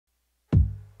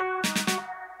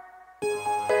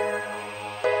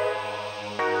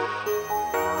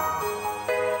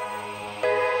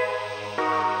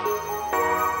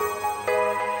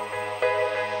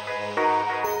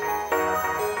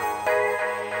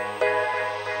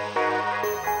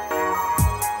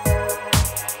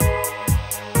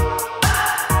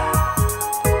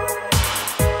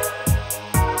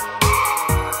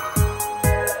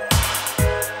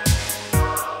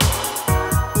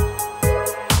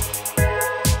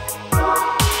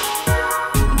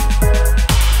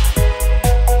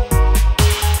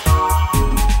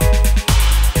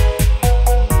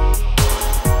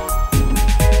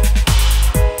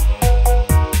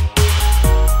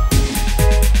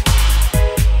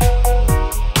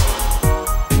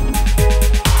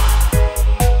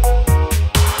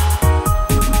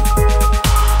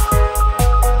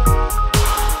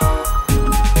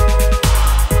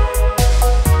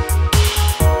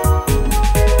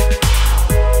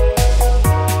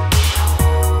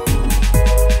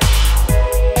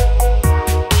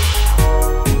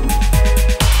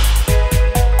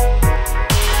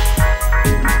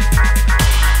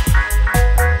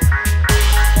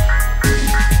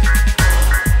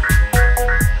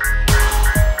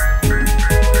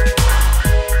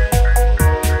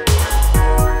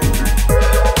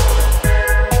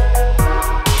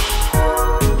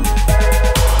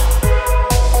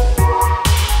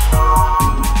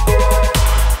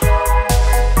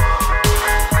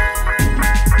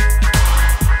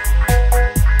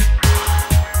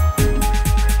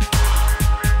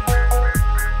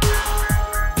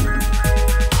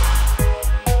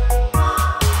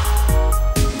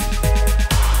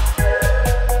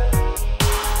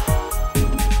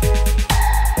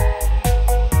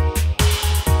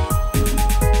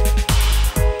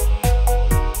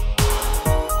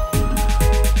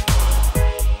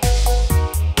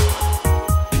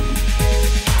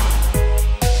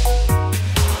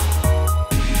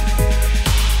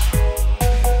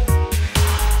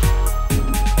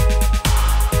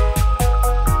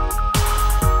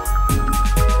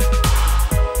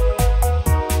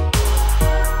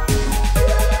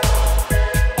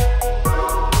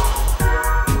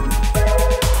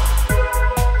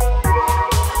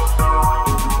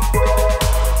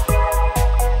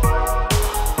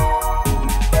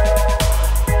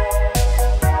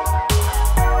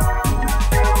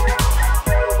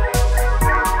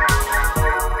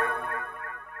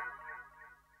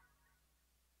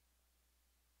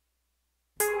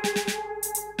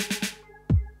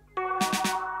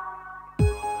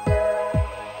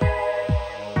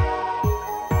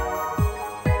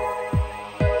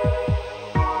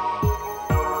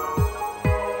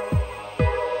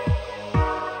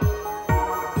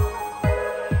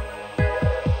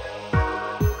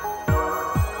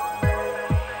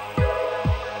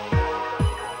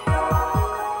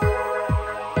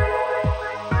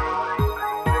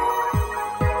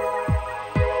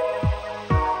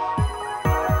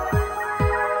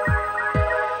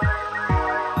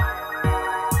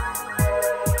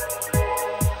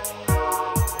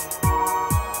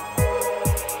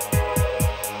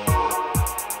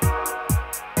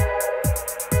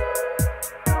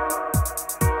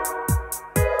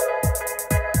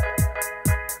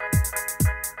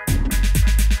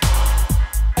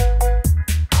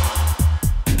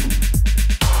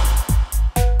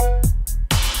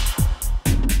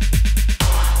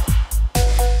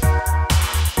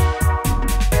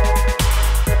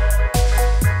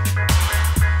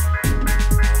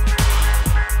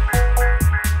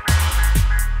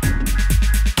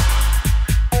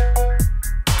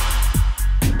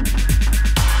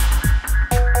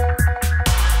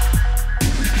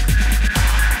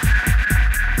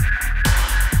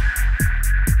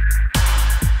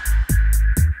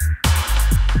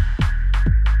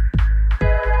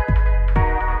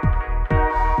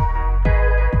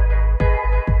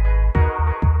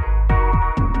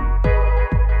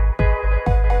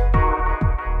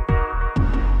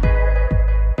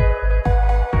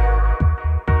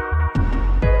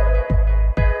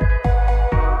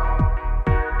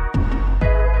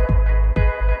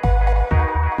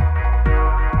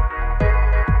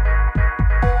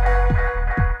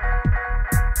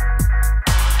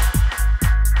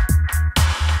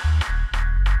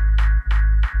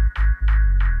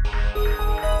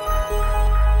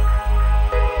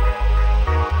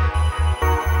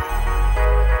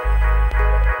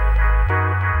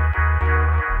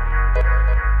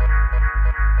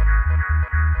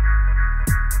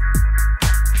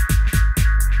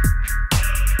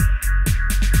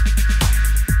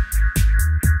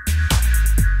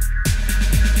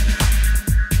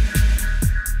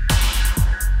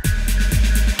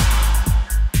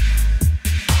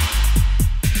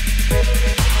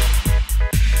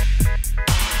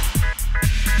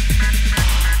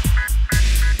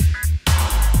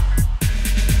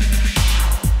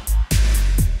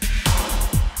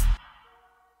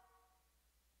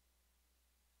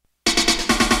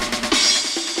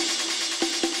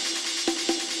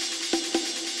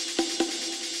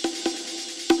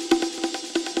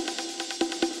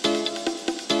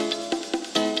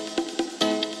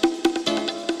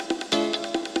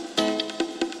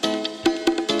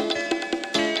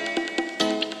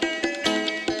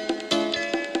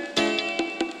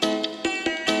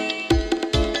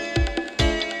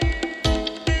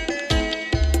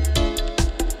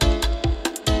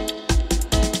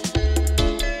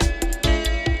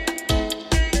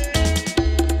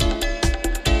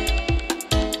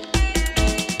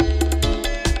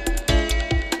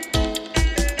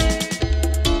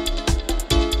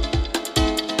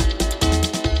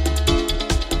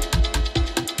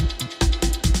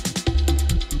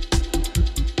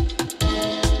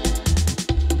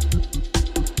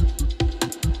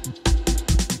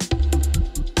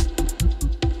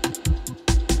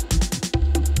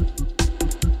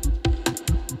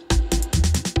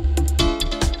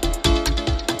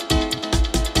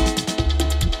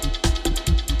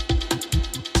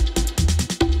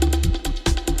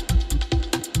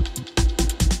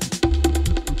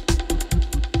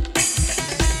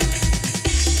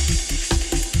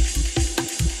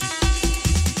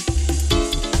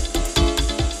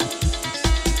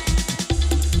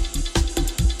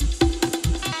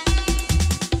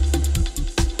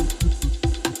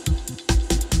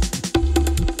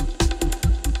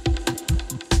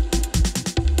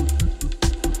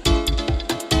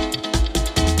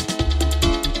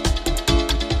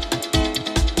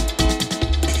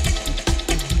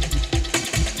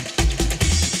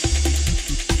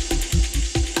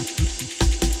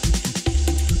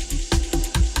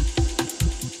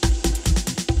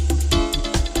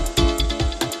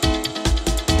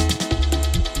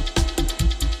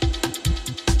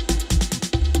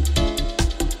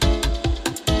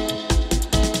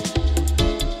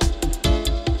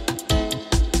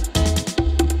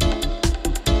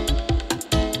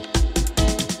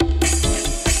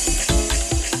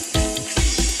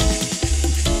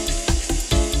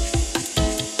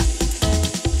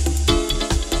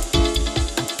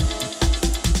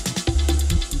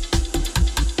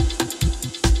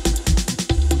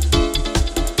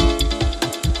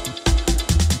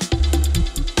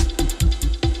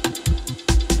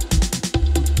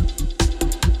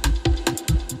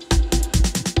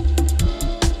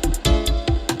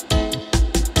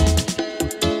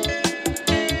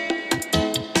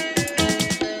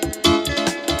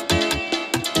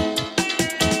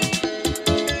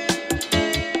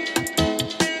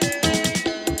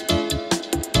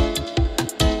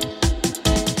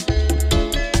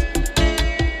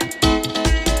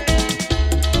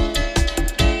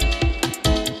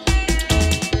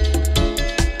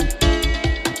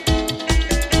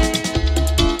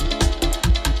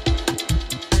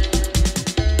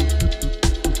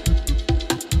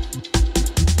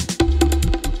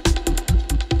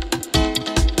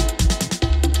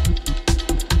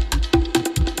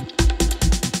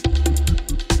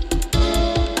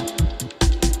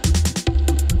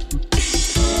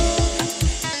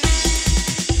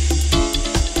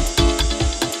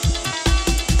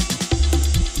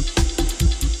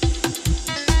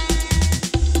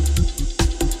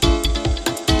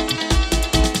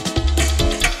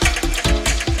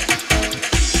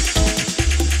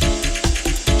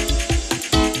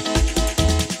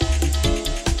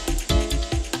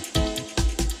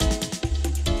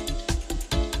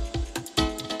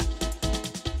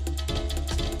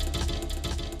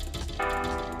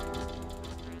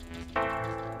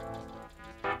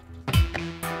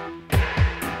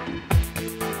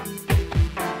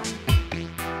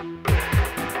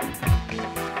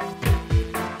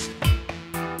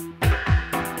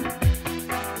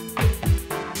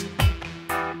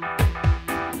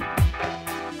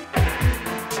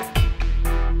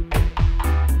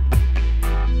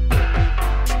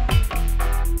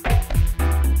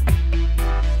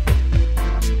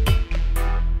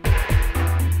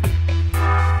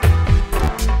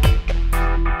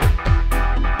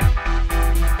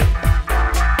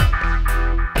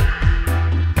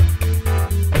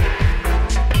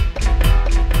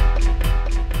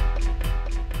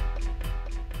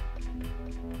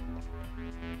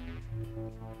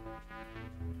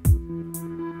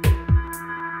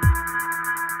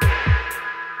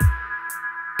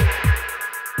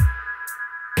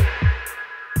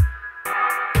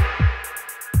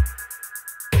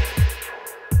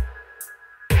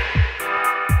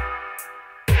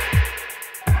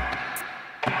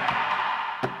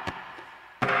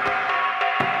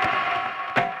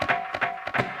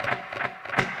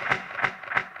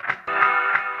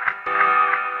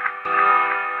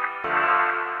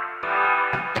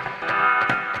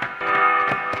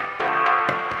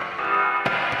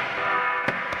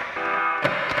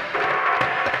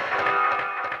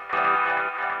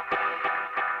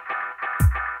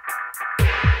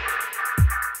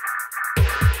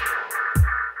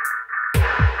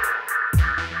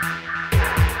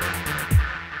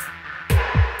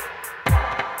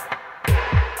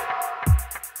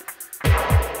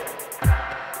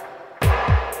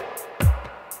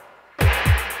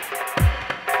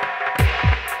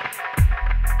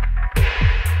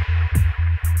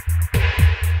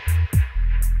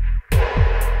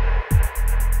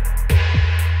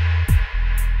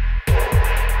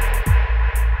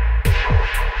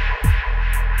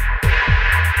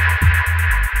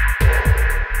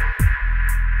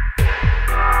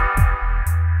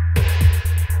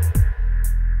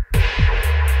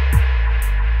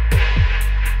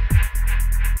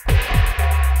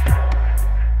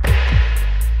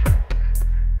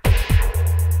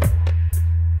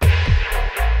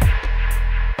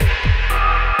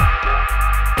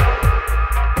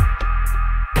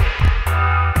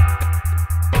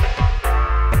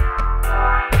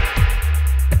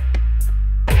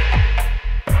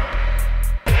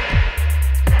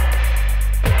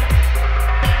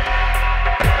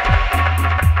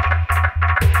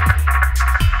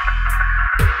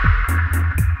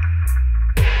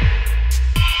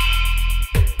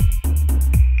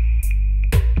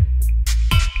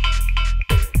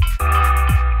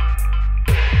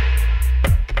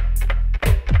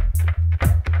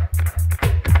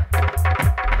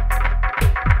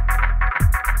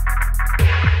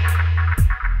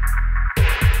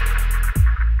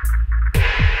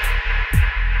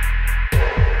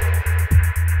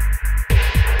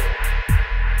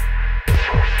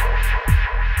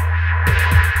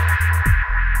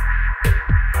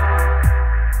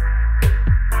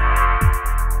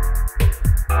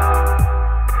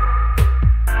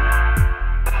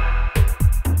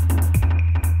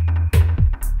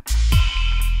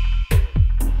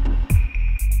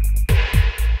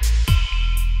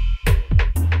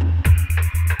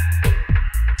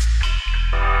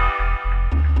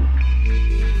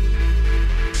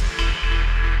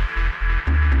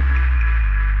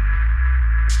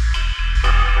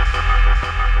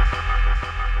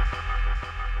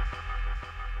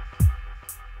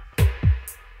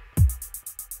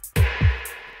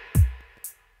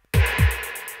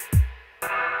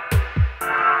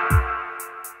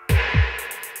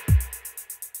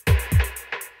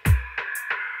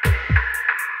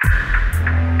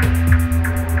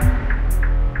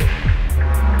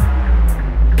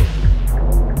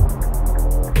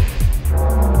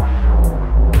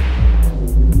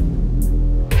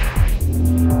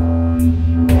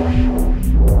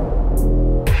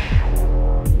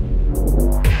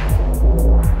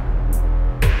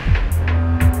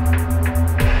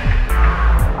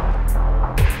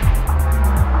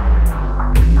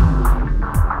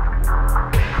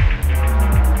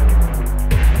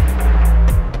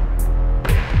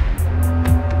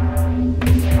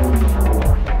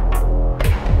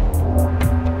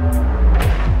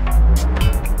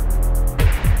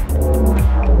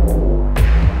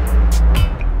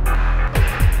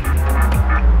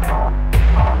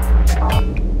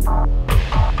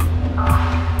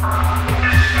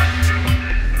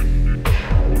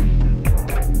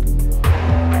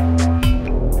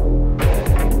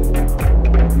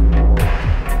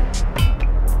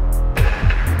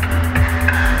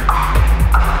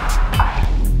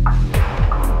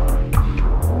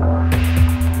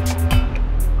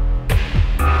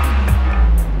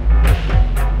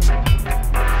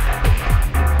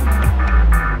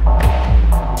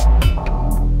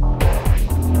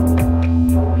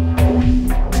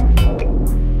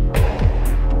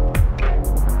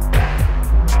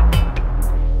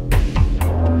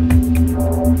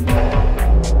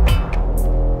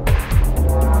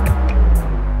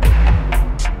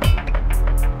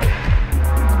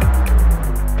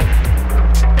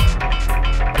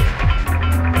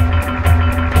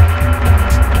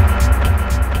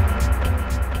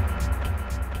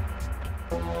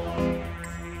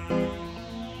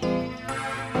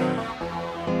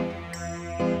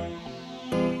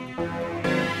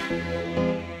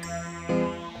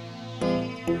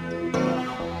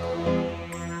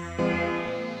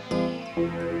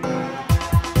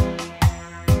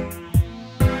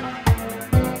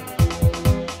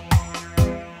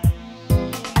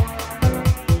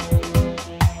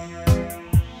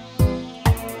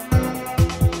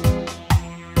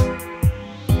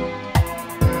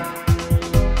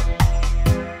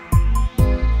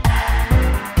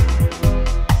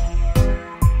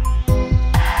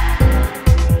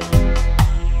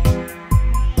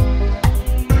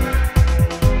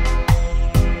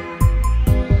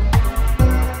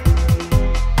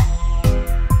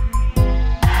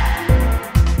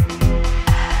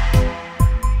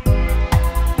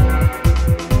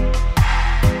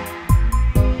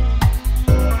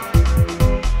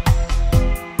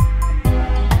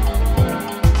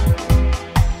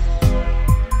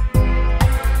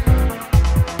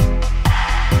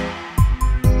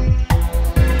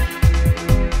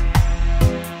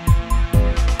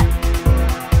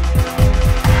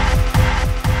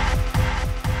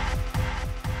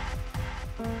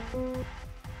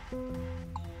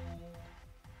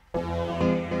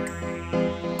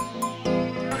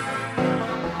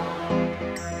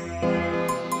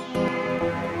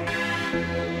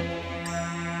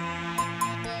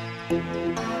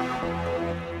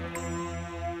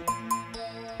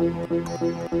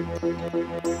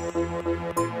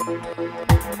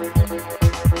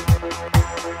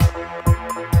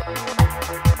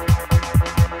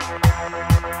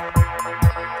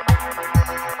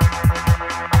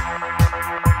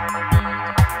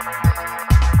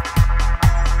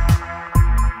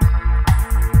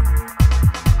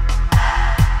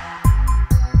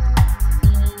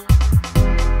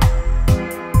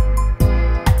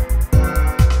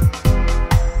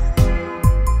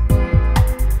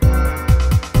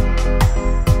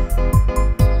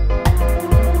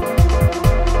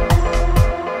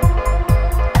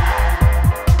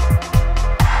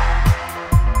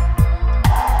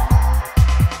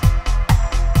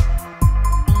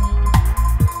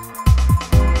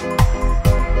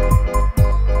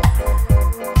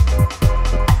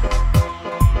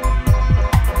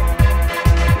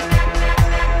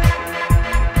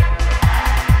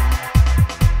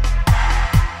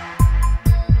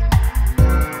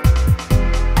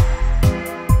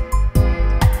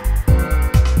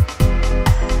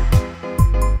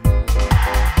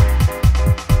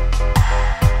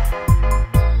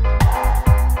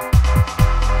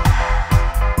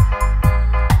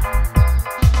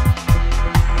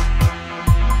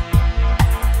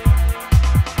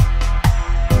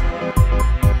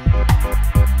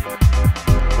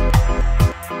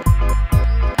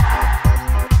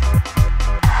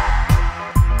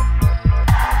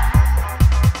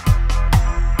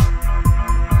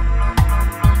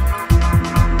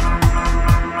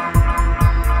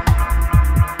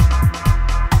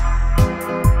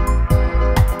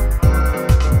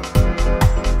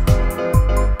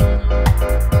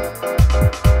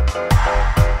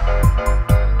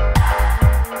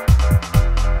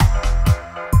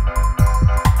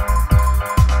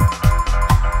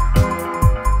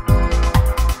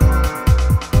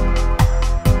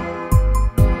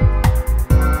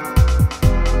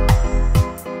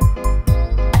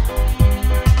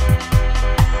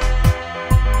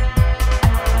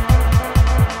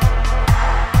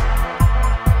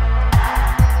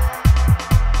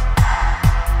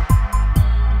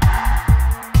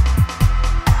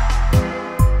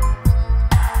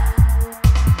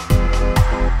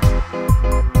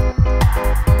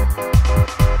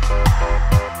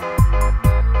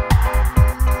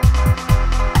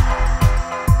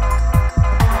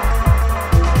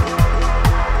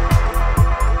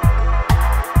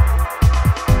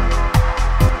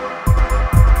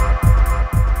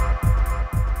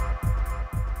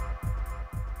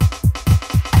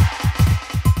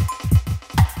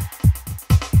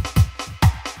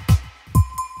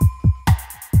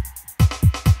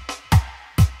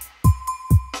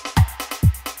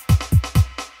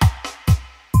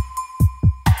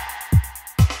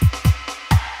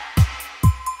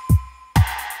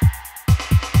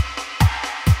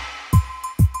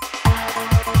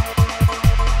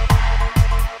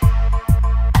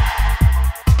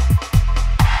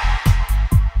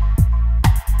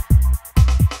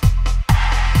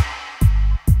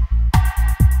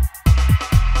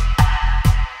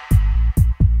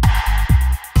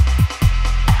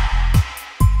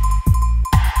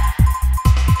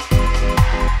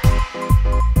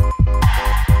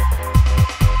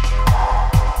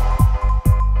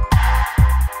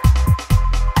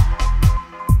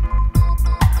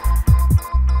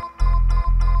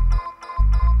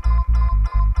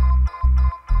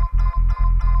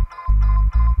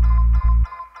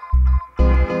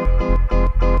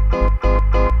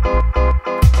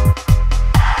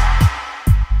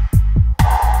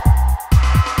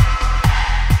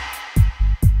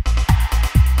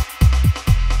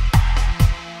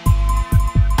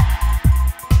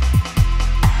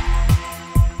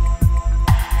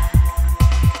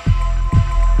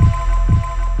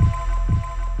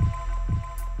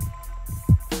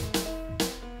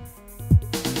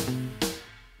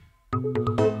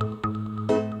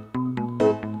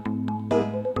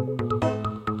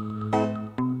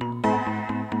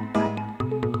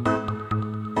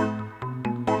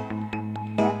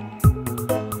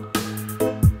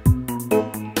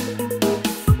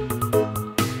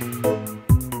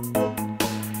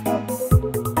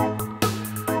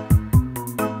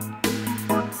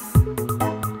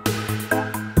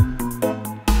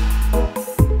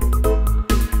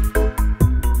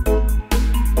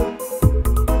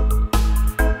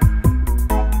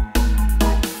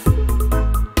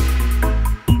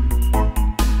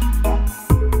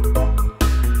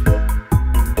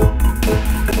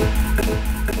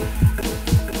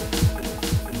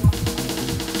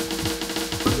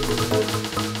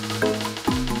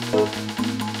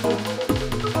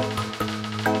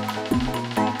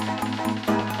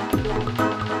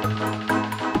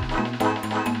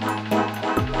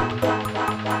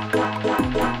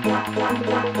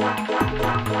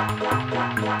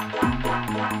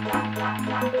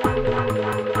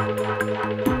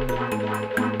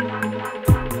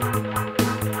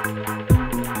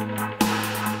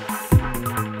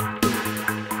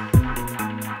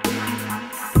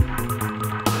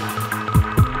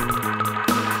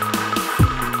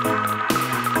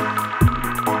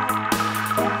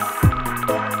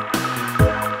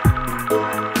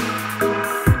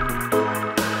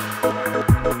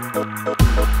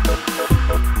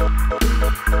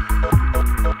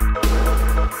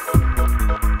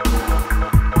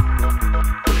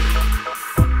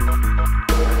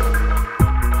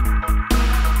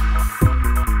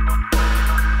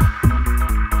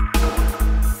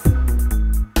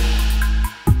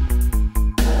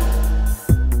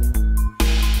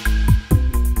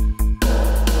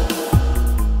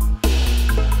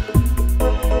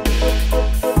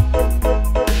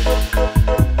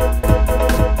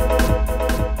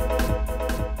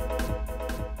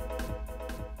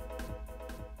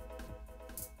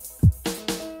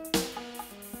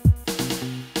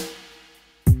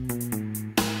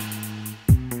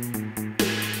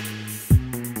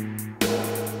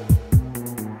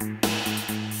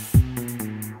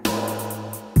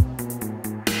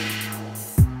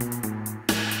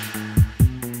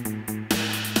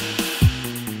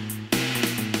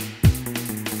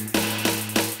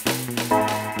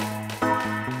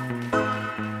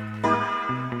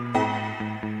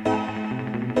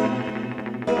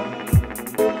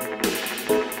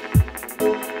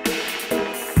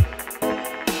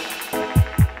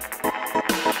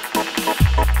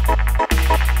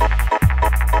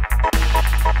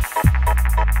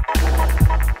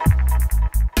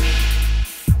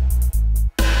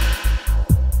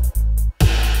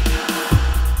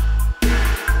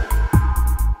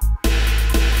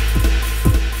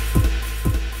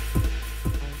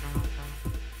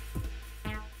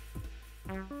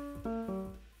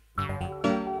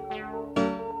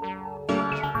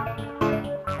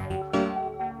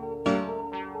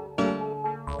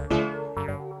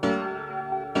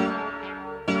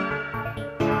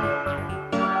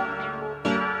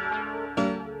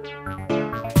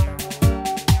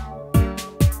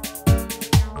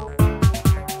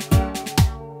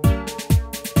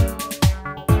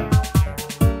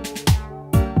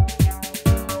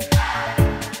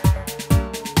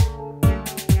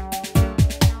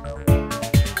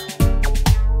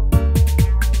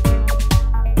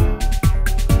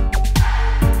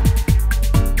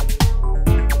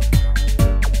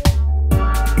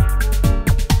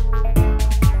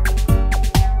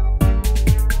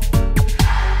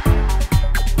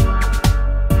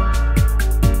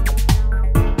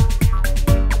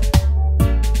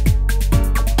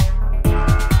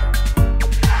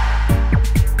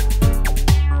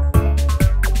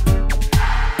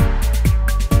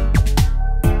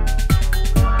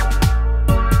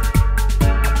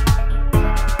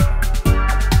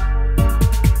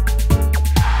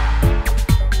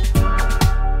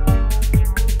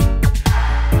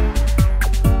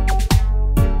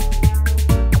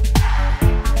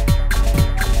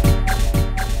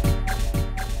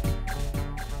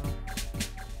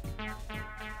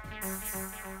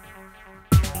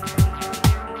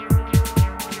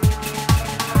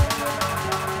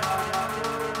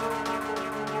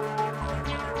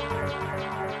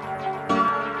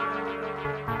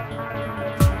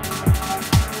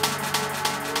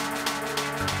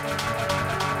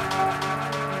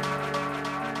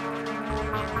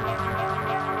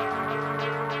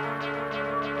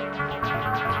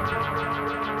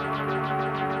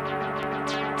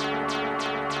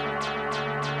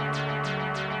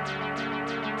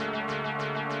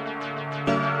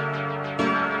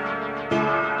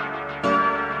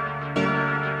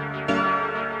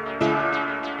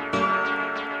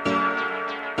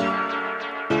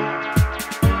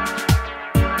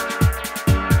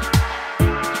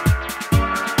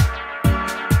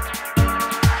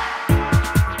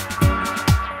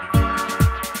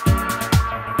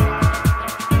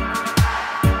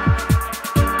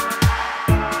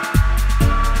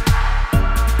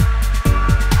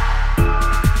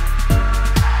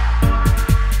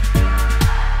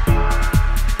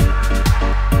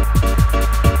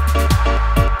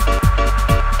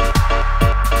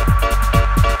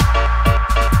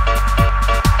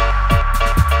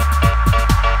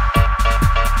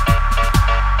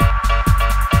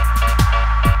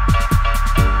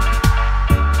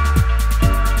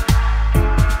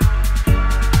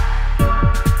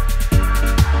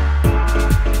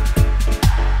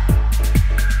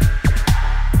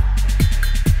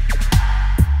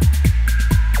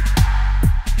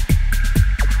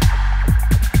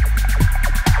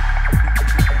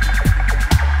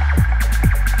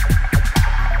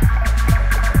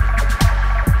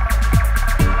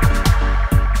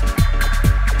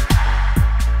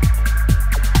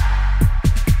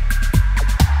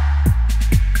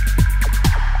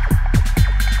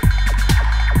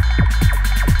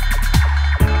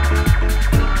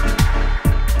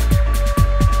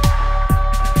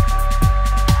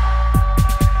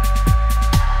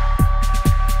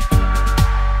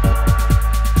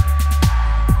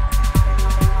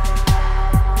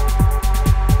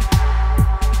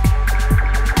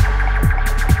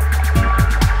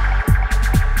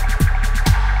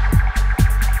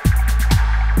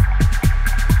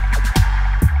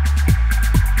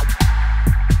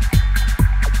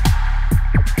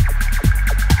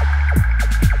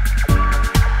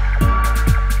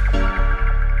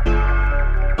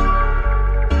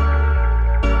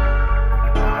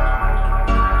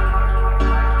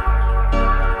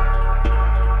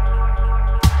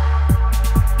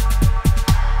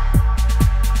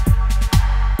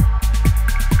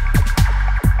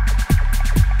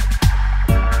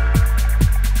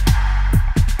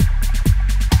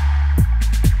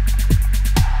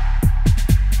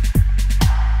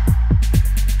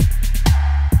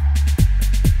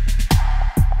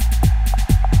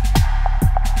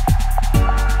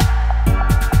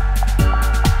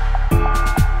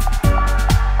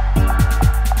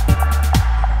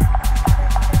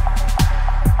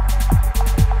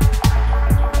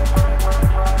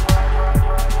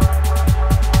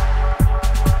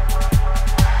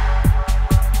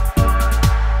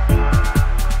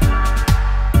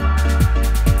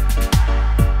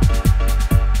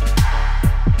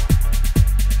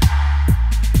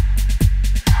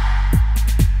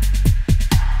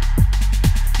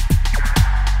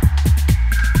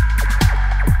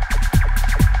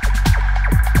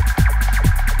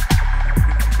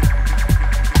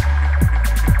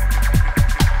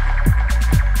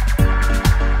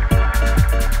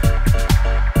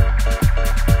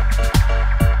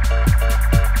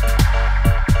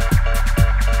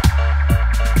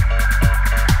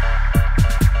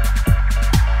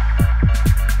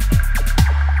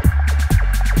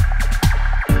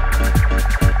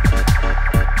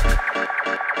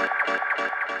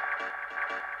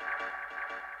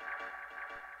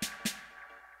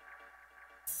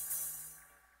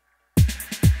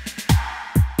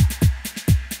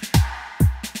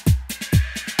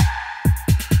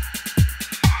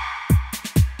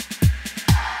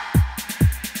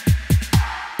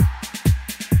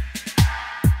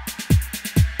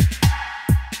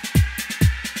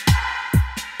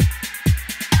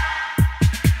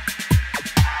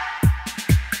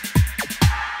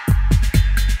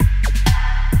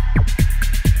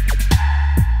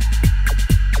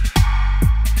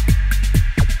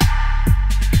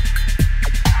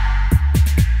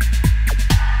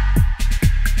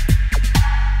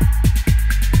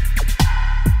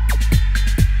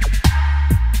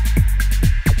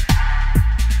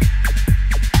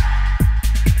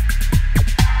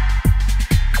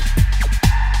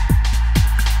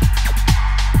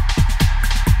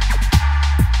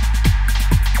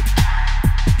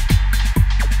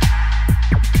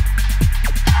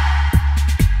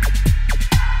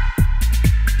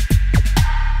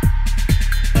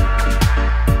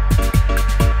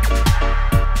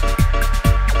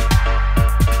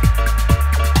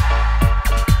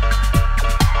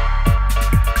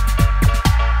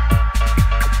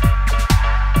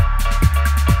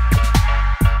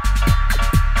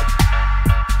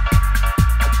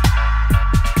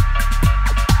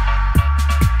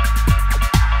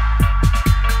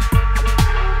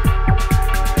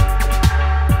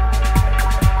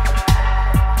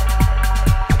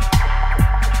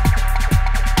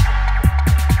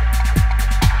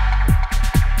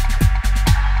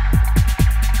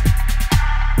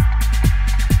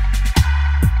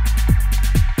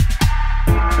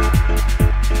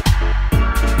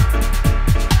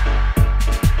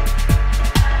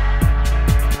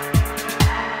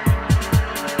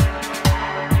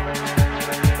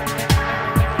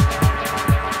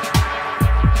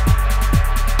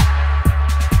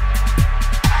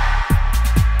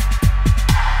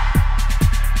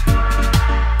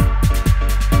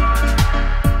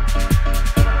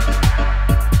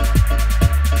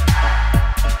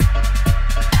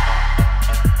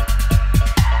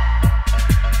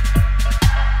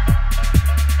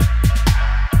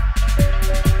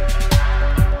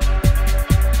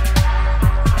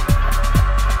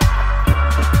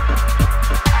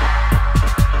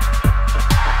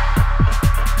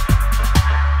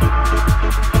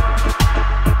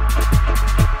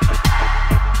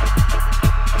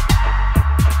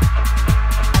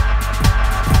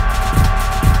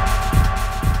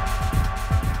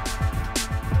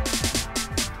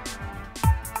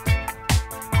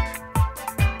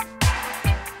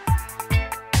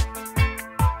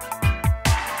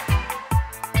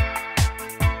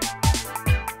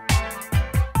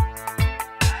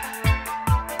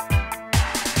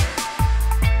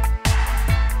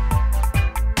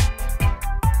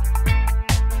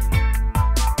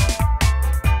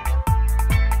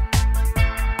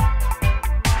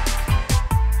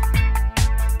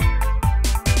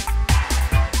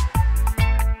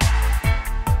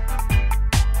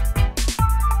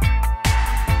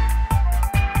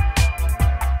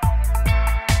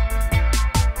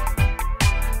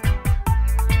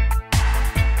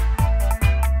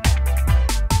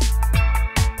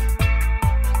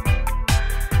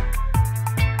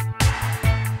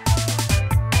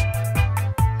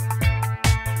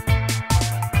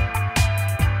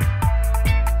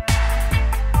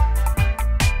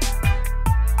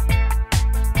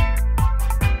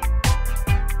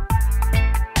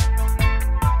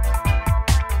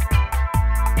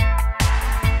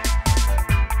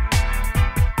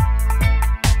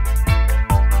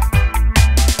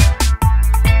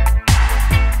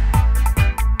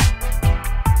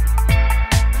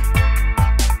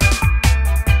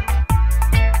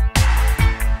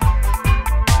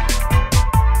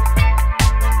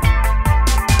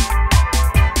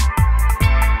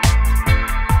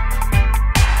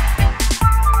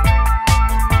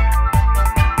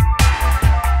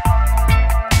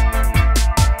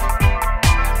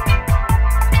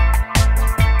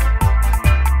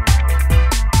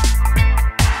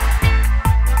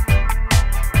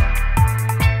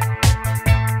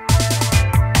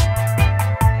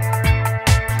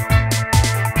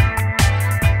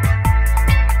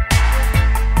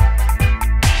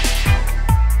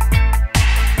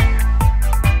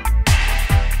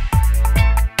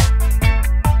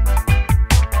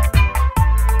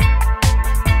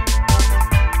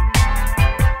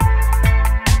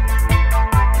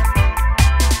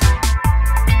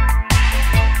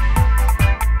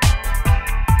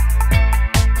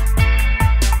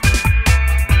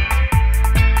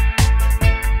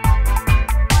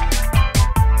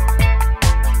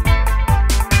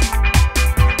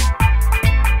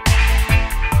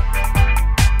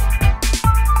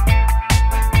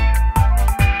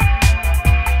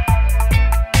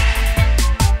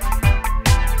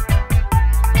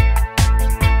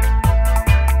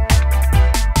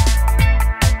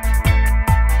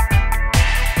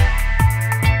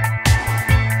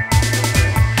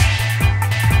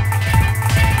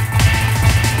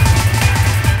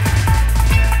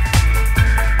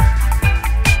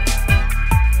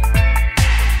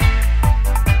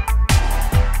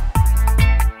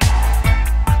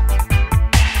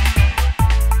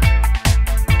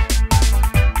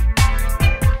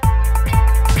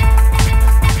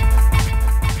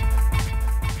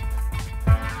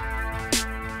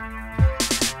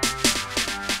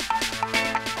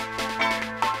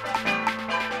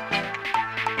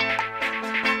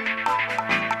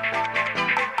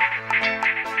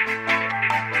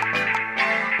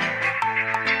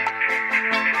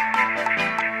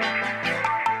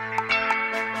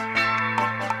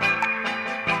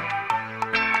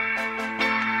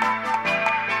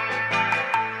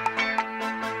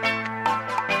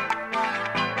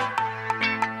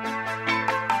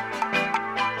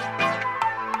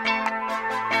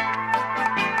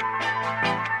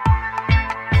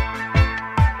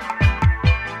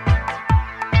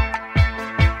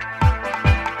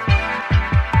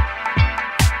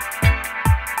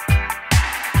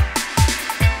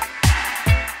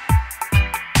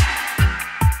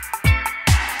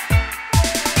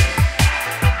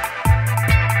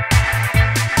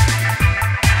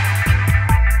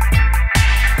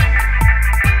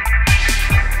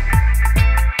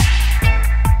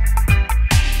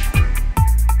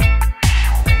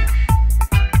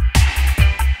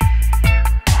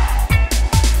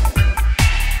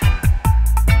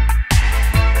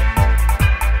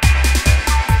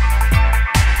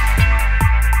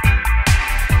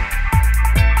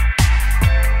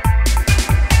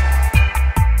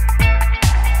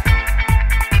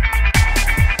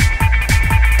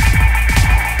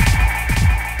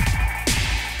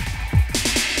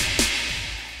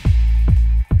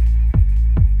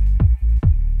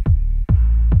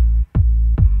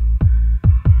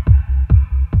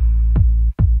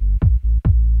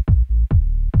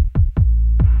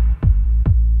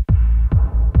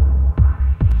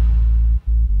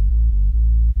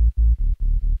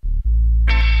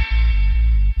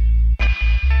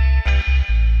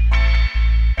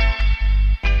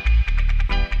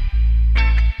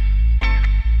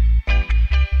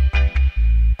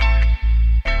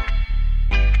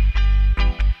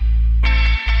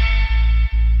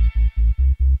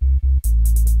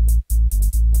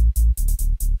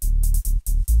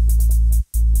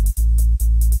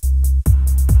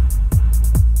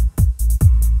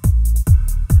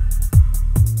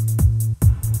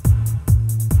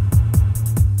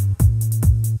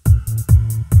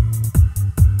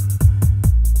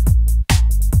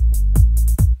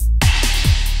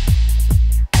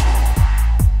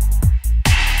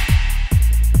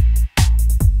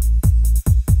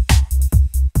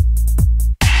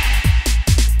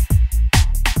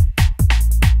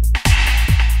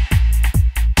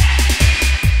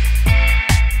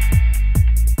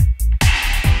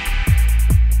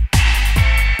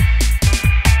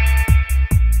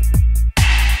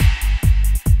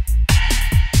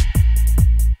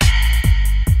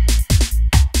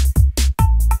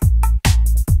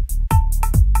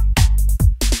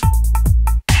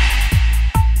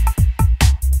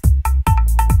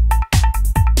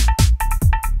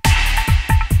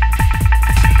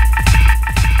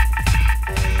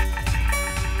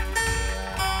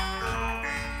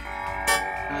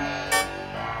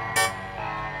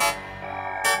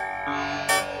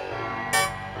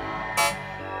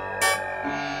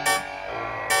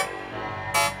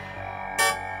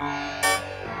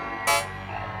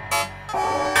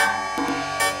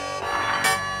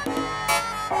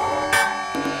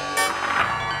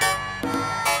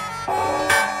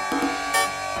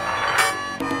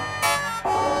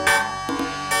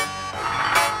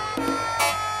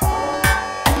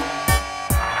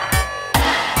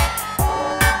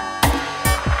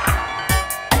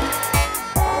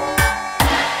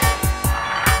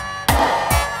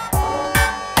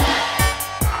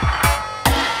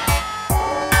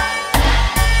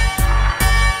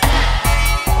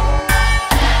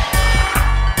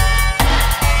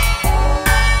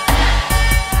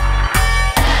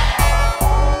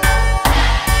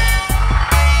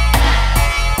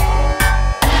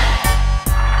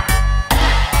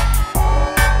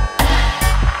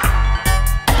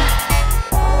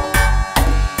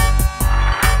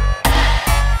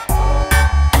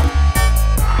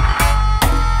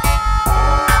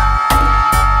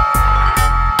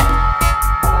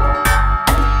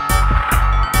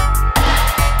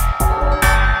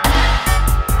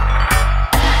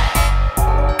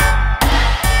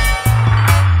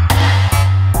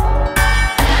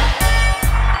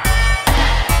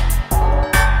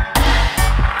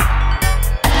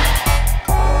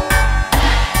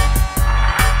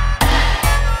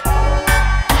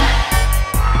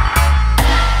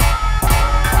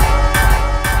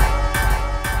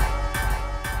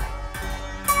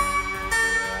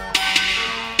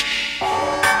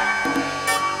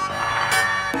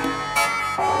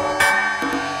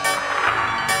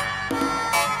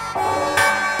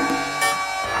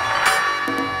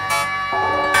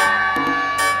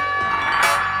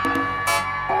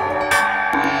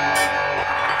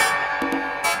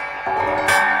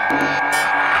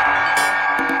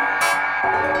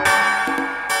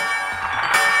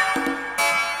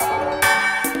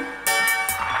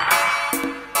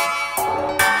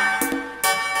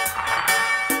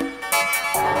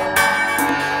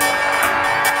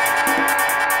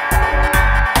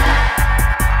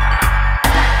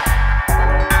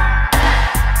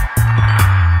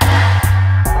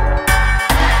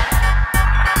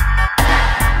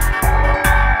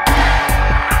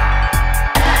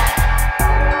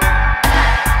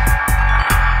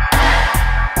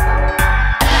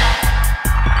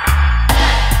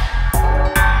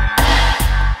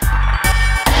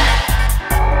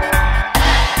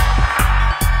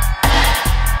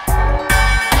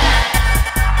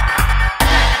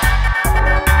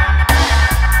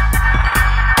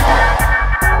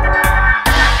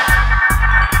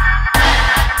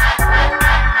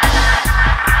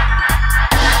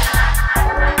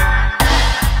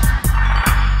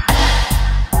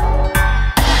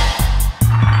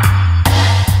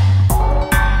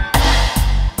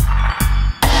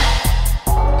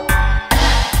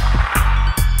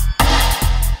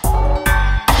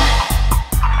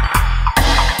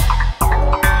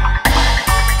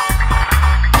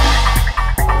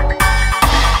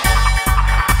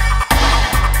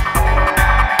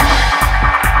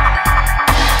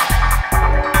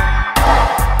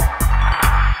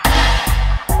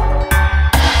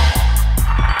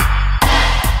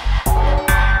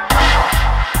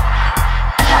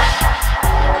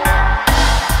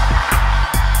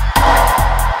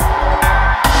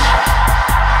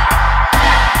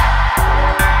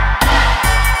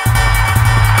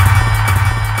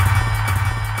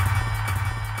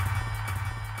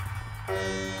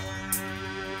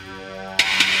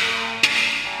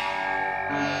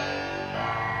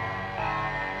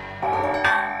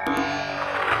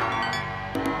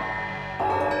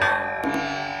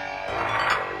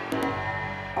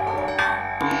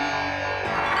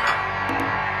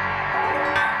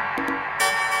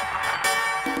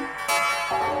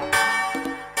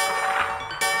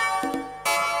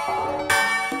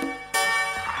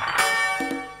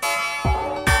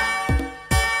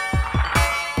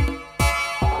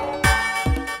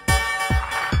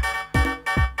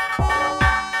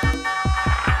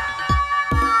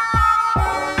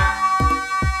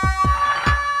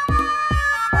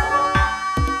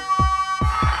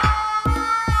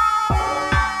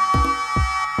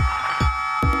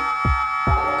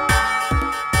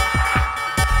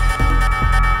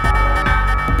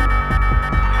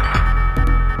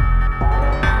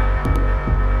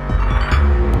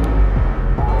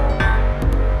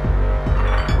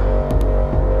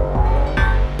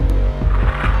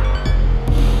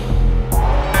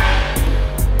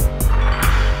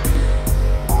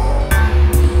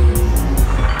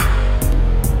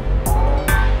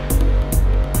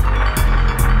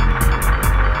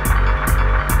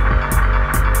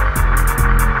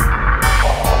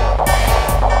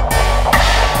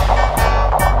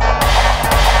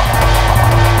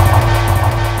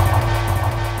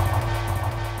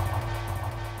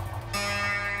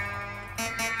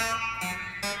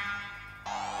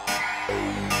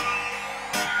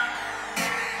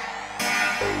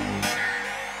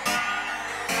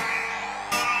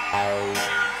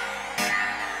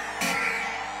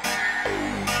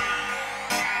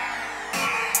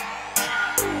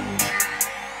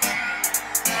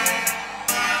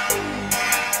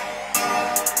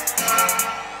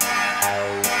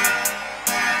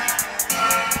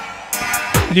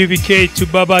Lyricate to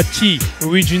Baba T,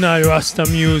 original Rasta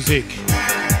music.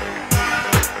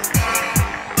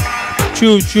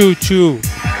 True, true, true.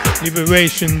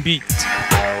 Liberation beat.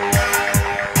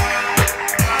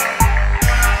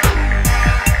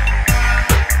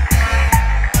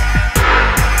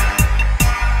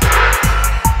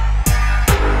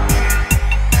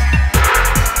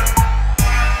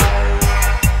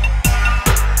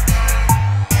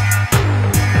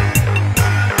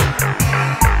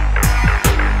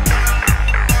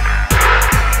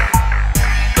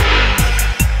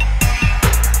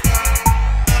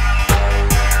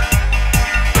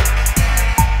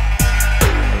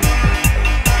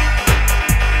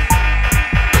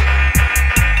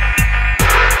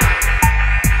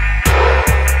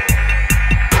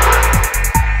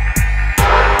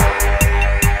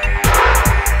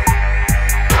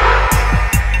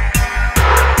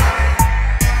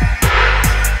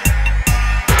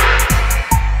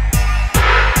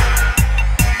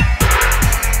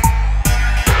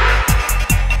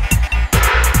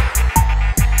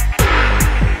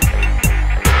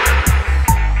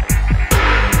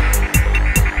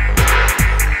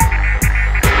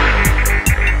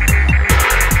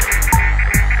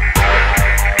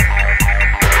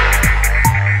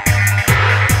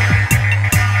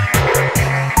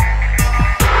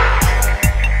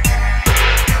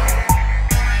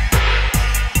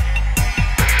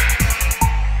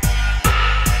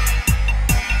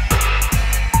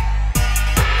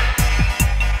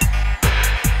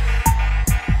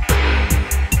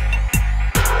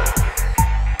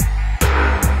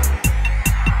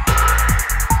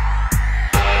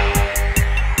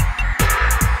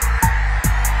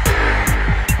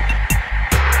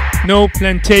 No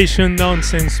plantation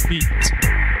nonsense beat.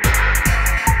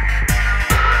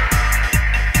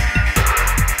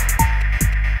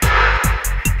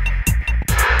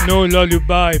 No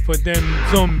lullaby for them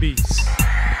zombies.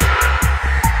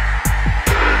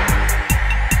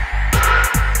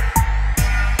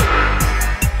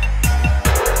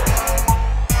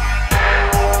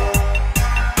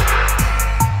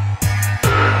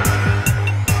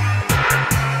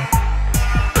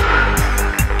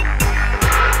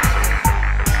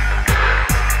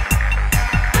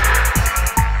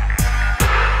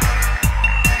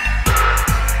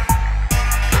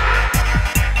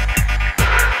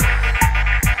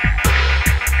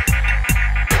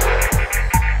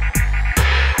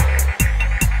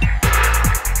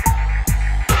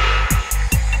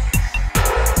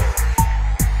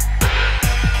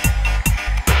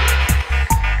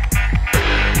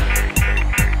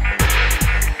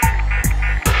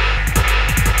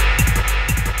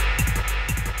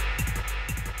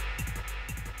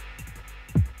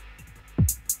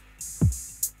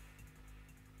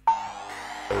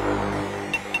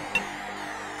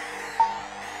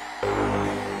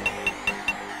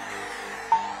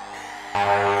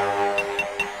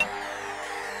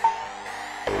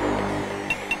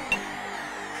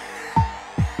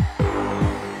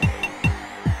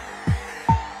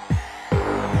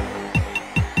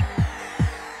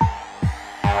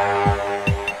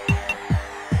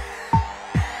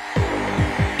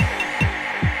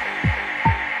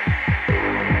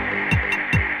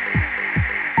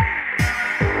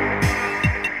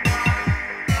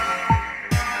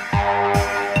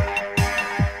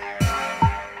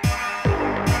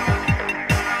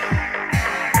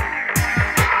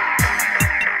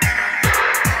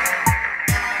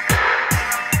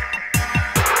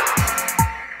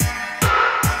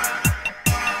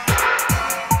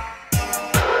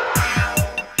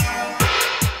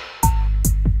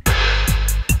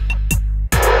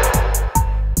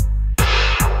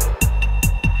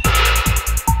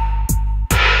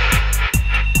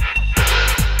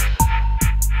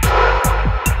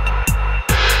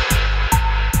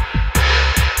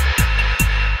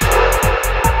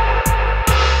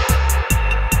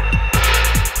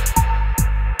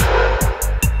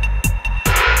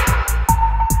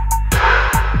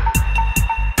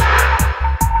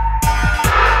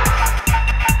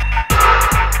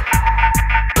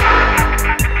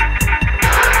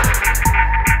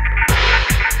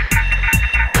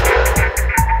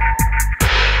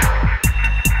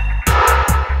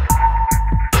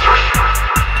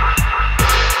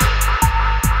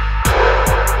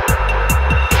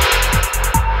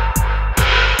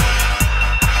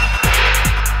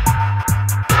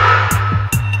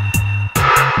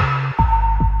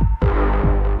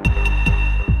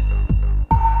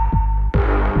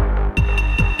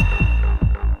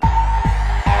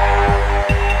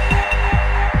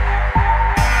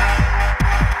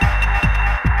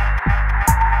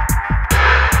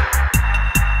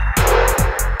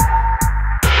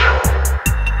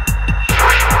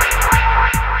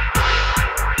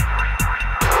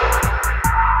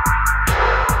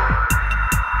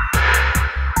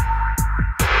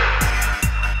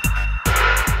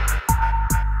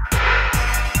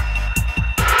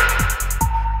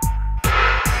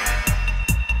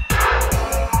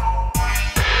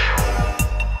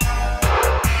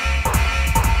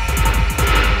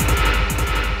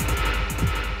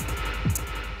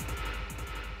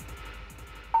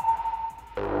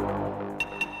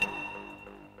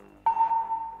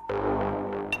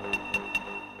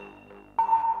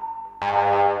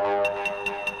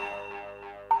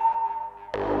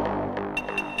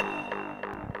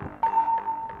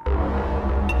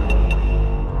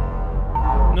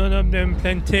 of them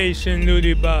plantation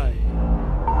lullaby.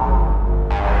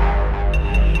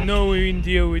 You know we in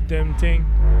deal with them thing.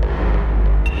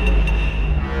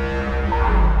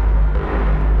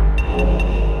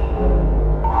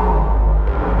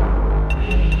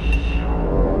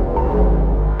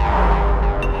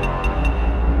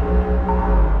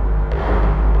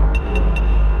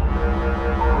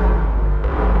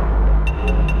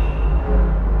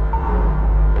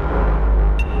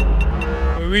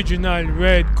 Original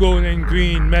red, gold and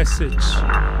green message.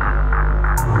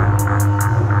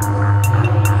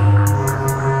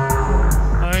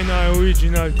 I'm our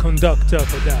original conductor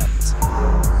for that.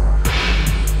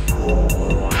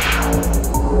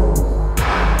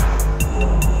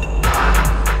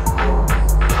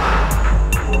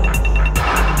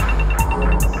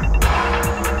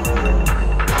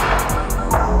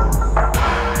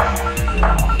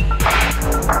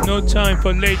 No time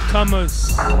for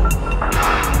latecomers.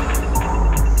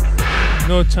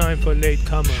 No time for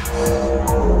latecomers.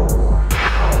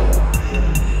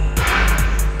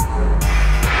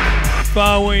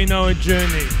 Far away in our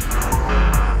journey.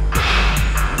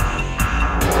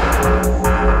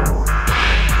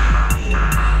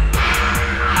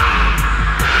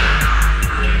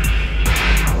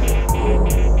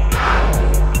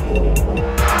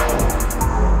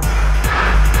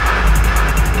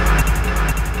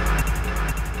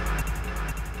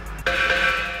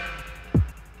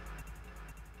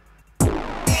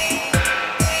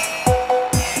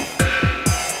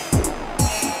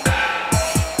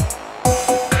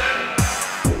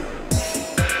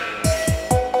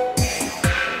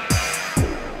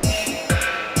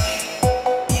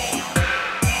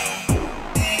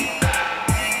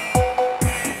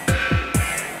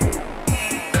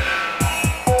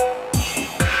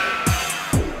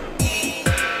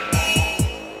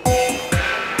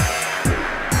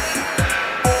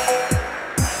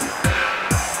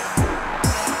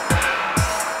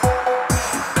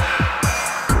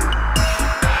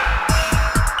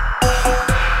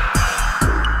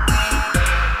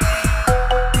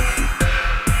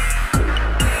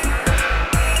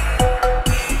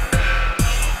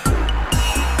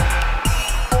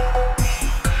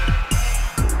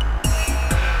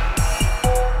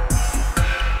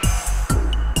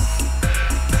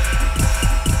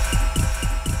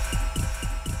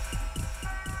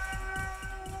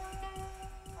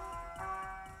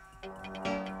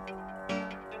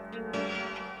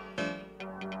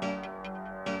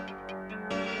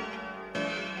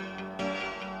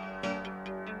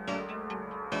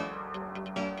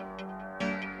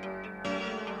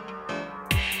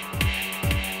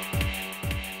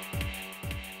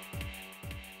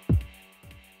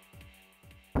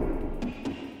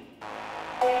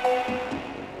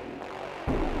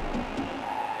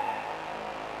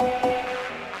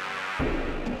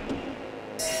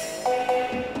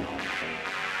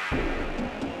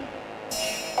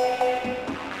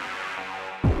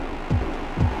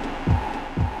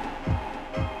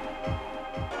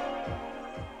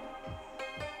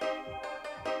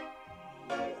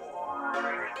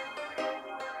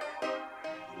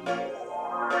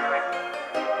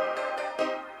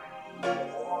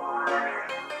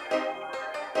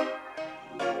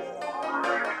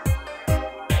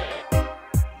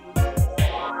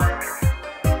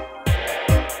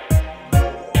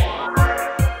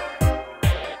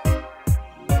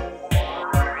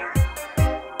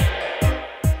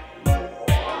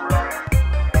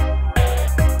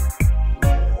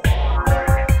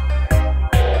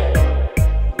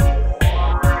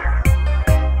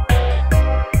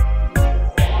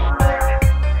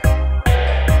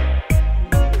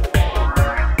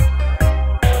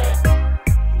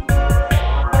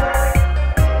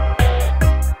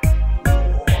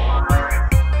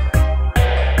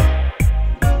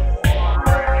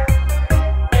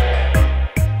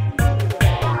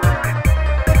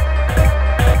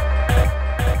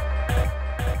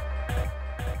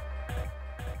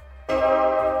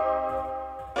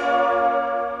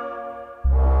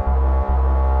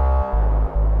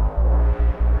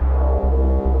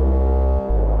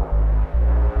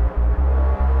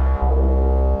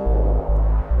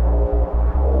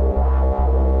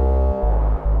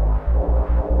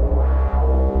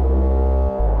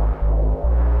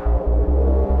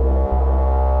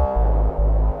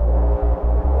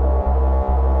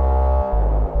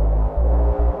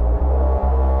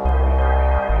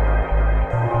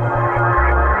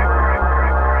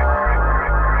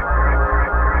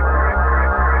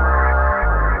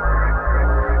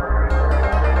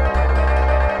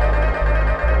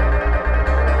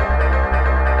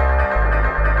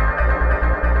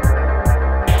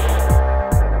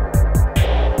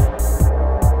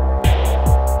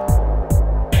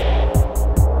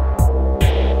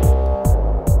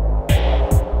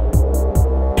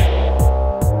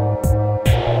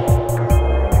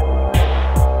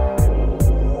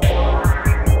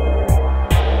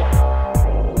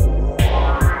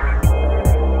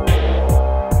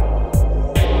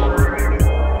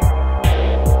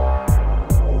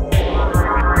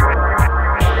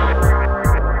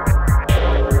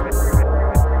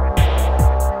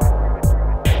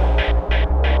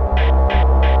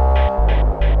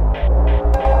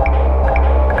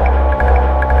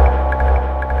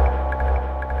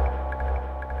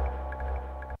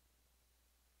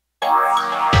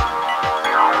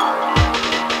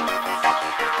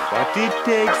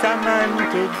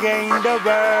 gain the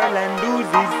world and lose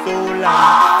his soul.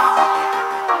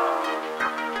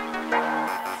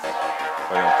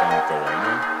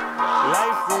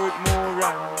 Life worth more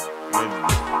and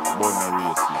born a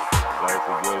racist. Life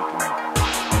is the ultimate.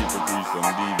 People preach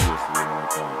some deviously in our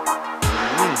time.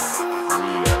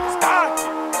 Start!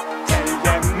 Tell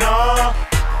them no.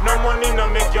 No money no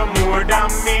make you more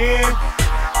than me.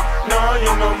 No,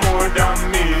 you no more than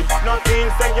me.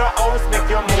 Nothing say your house make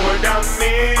you more than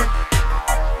me.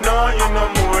 No, you no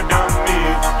more than me.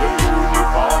 Your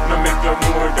uniform no make you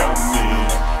more than me.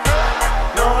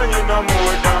 No, you no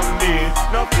more than me.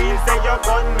 No feel say your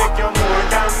gun make you more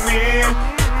than me.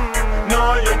 No,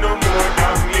 you no more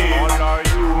than me. All are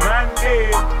human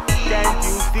beings. Can't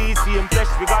you see? Same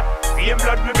flesh we got, same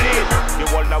blood we bleed. The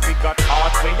whole that we got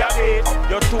heart when you beat.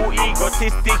 You're too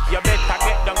egotistic. You better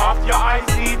get down off your high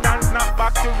seat and snap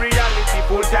back to reality.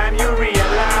 Full time you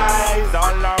realize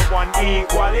all are one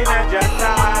equal in a just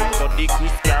size. So the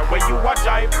quick car when you a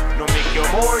drive, no make you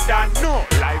more than no.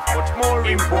 Life much more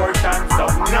important. So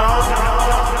no.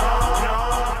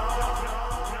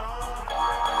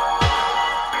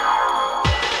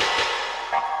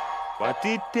 But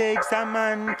it takes a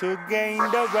man to gain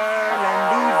the world and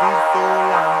lose his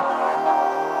soul.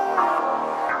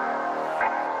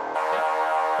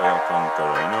 I conquer,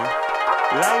 you know.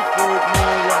 Life worth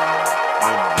more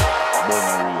and born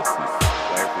a racist.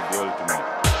 Life is the ultimate.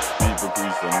 People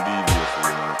preach some deviously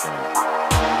in our time.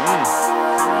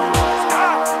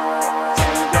 Stop!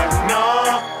 Tell them no.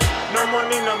 No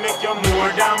money no make you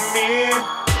more than me.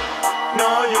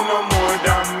 No, you no more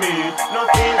than me.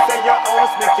 Nothing say your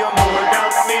house make you more than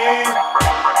me.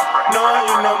 No,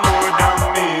 you no more than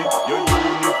me. Your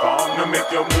uniform no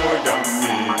make you more than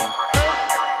me.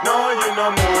 No, you no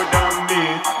more than me.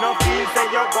 Nothing say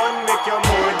your gun make you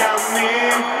more than me.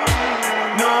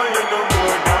 No, you no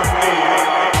more than me.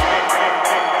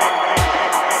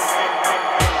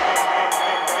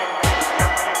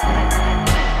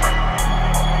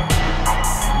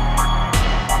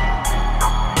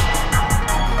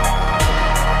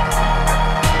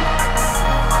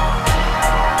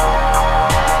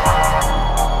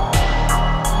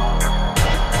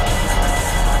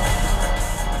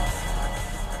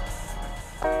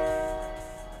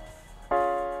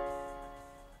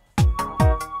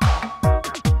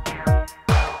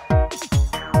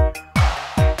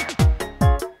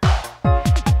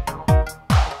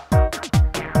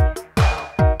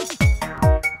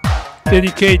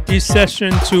 Dedicate this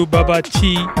session to Baba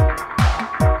T.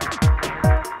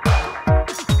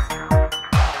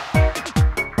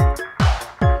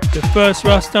 The first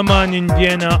Rastaman in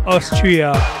Vienna,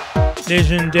 Austria,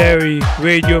 legendary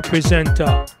radio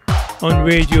presenter on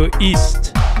Radio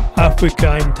East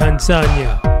Africa in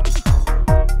Tanzania.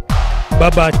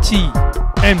 Baba T.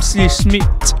 MC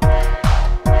Smith.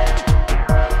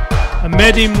 I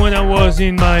met him when I was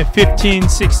in my 15,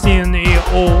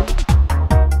 16-year-old.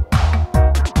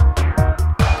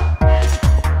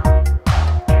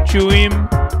 Through him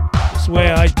is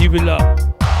where I developed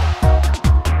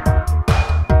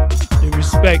the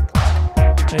respect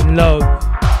and love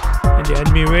and the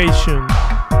admiration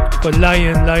for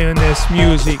lioness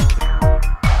music,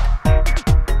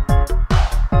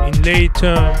 in lay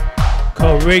term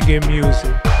called reggae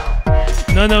music.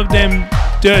 None of them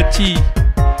dirty,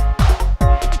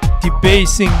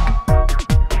 debasing,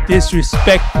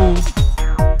 disrespectful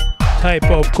type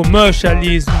of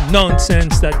commercialism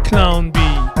nonsense that clown be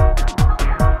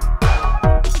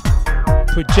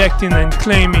projecting and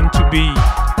claiming to be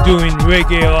doing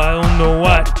reggae or I don't know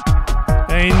what.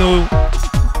 There ain't no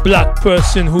black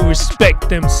person who respect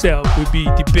themselves will be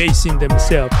debasing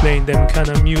themselves playing them kind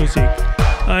of music.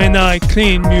 I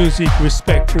clean music,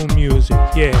 respectful music,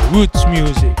 yeah, roots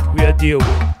music we are deal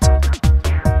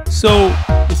with. So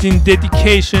it's in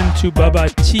dedication to Baba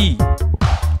T.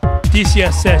 This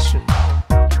year's session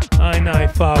I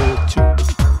forward to.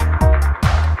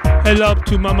 Hello up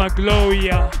to Mama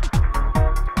Gloria.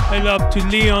 Hello up to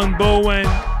Leon Bowen.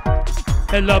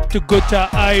 Hello up to Gota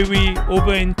Irie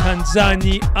over in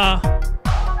Tanzania,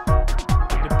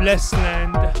 the blessed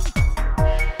land,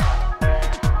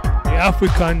 the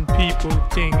African people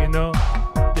thing, you know,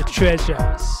 the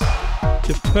treasures,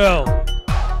 the pearl,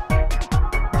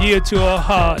 dear to our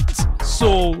heart,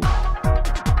 soul,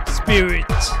 spirit,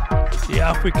 the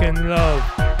African love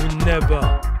will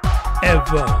never,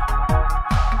 ever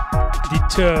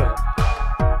deter.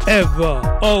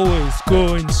 Ever, always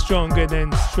growing stronger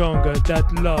than stronger,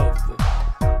 that love,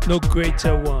 no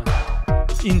greater one,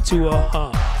 into our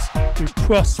hearts, we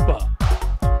prosper.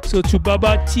 So to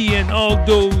Baba T and all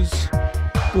those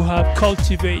who have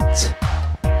cultivated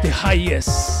the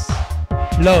highest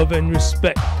love and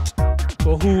respect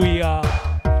for who we are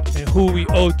and who we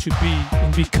ought to be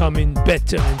in becoming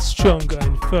better and stronger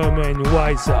and firmer and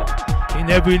wiser in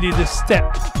every little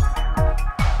step,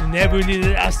 in every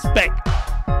little aspect,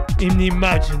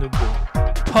 unimaginable,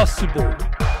 possible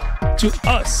to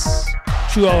us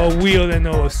through our will and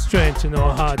our strength and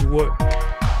our hard work.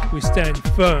 We stand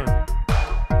firm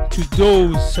to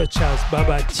those such as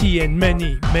Baba T and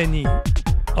many, many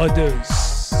others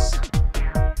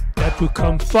that will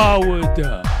come forward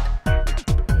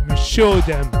and we show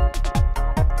them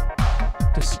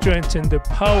the strength and the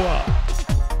power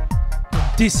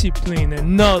and discipline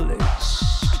and knowledge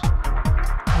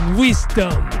and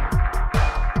wisdom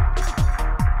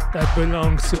that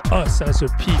belongs to us as a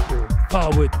people.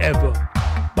 Forward ever,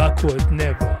 backward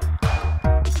never.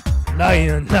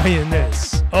 Lion,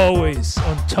 lioness, always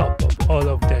on top of all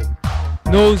of them.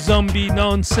 No zombie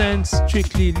nonsense,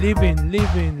 strictly living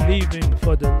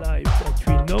for the life that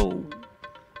we know.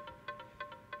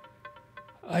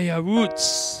 Our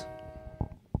roots,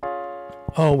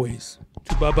 always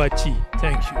to Baba T.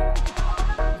 Thank you.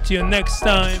 Till next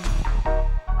time,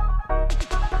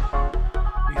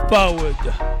 we forward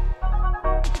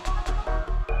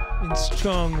in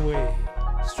strong way,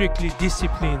 strictly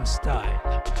disciplined style.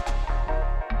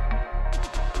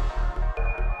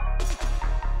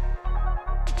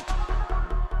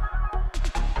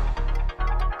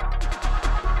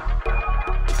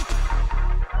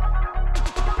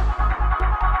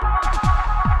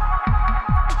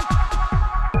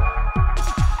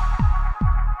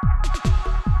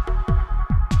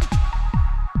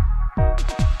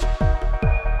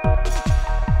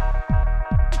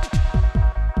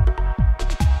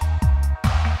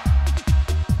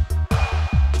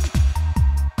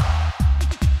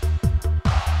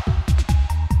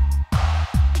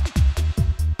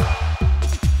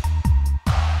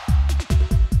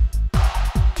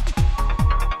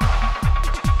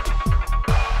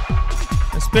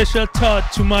 Special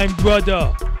thought to my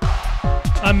brother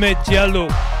Ameth DIALLO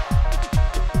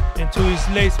and to his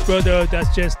late brother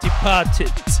that's just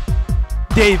departed,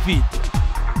 David.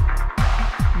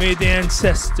 May the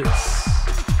ancestors,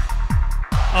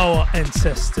 our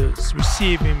ancestors,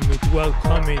 receive him with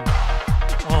welcoming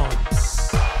arms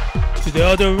to the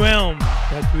other realm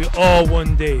that we all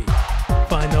one day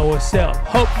find ourselves.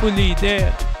 Hopefully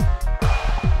there,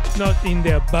 not in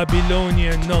their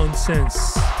Babylonian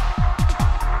nonsense.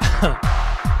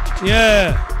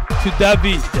 Yeah, to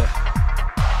David,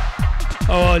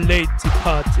 our late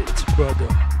departed brother.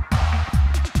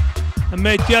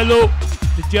 Ameth DIALLO,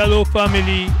 the Jahlow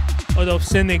family out of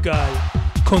Senegal,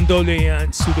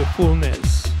 condolences to the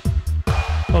fullness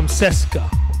from Seska,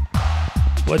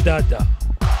 Wadada.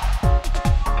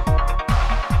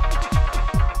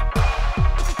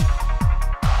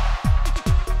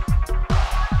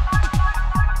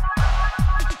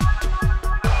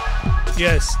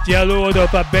 Yes, Jahlow out of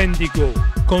Abendigo,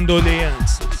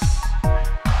 condolences.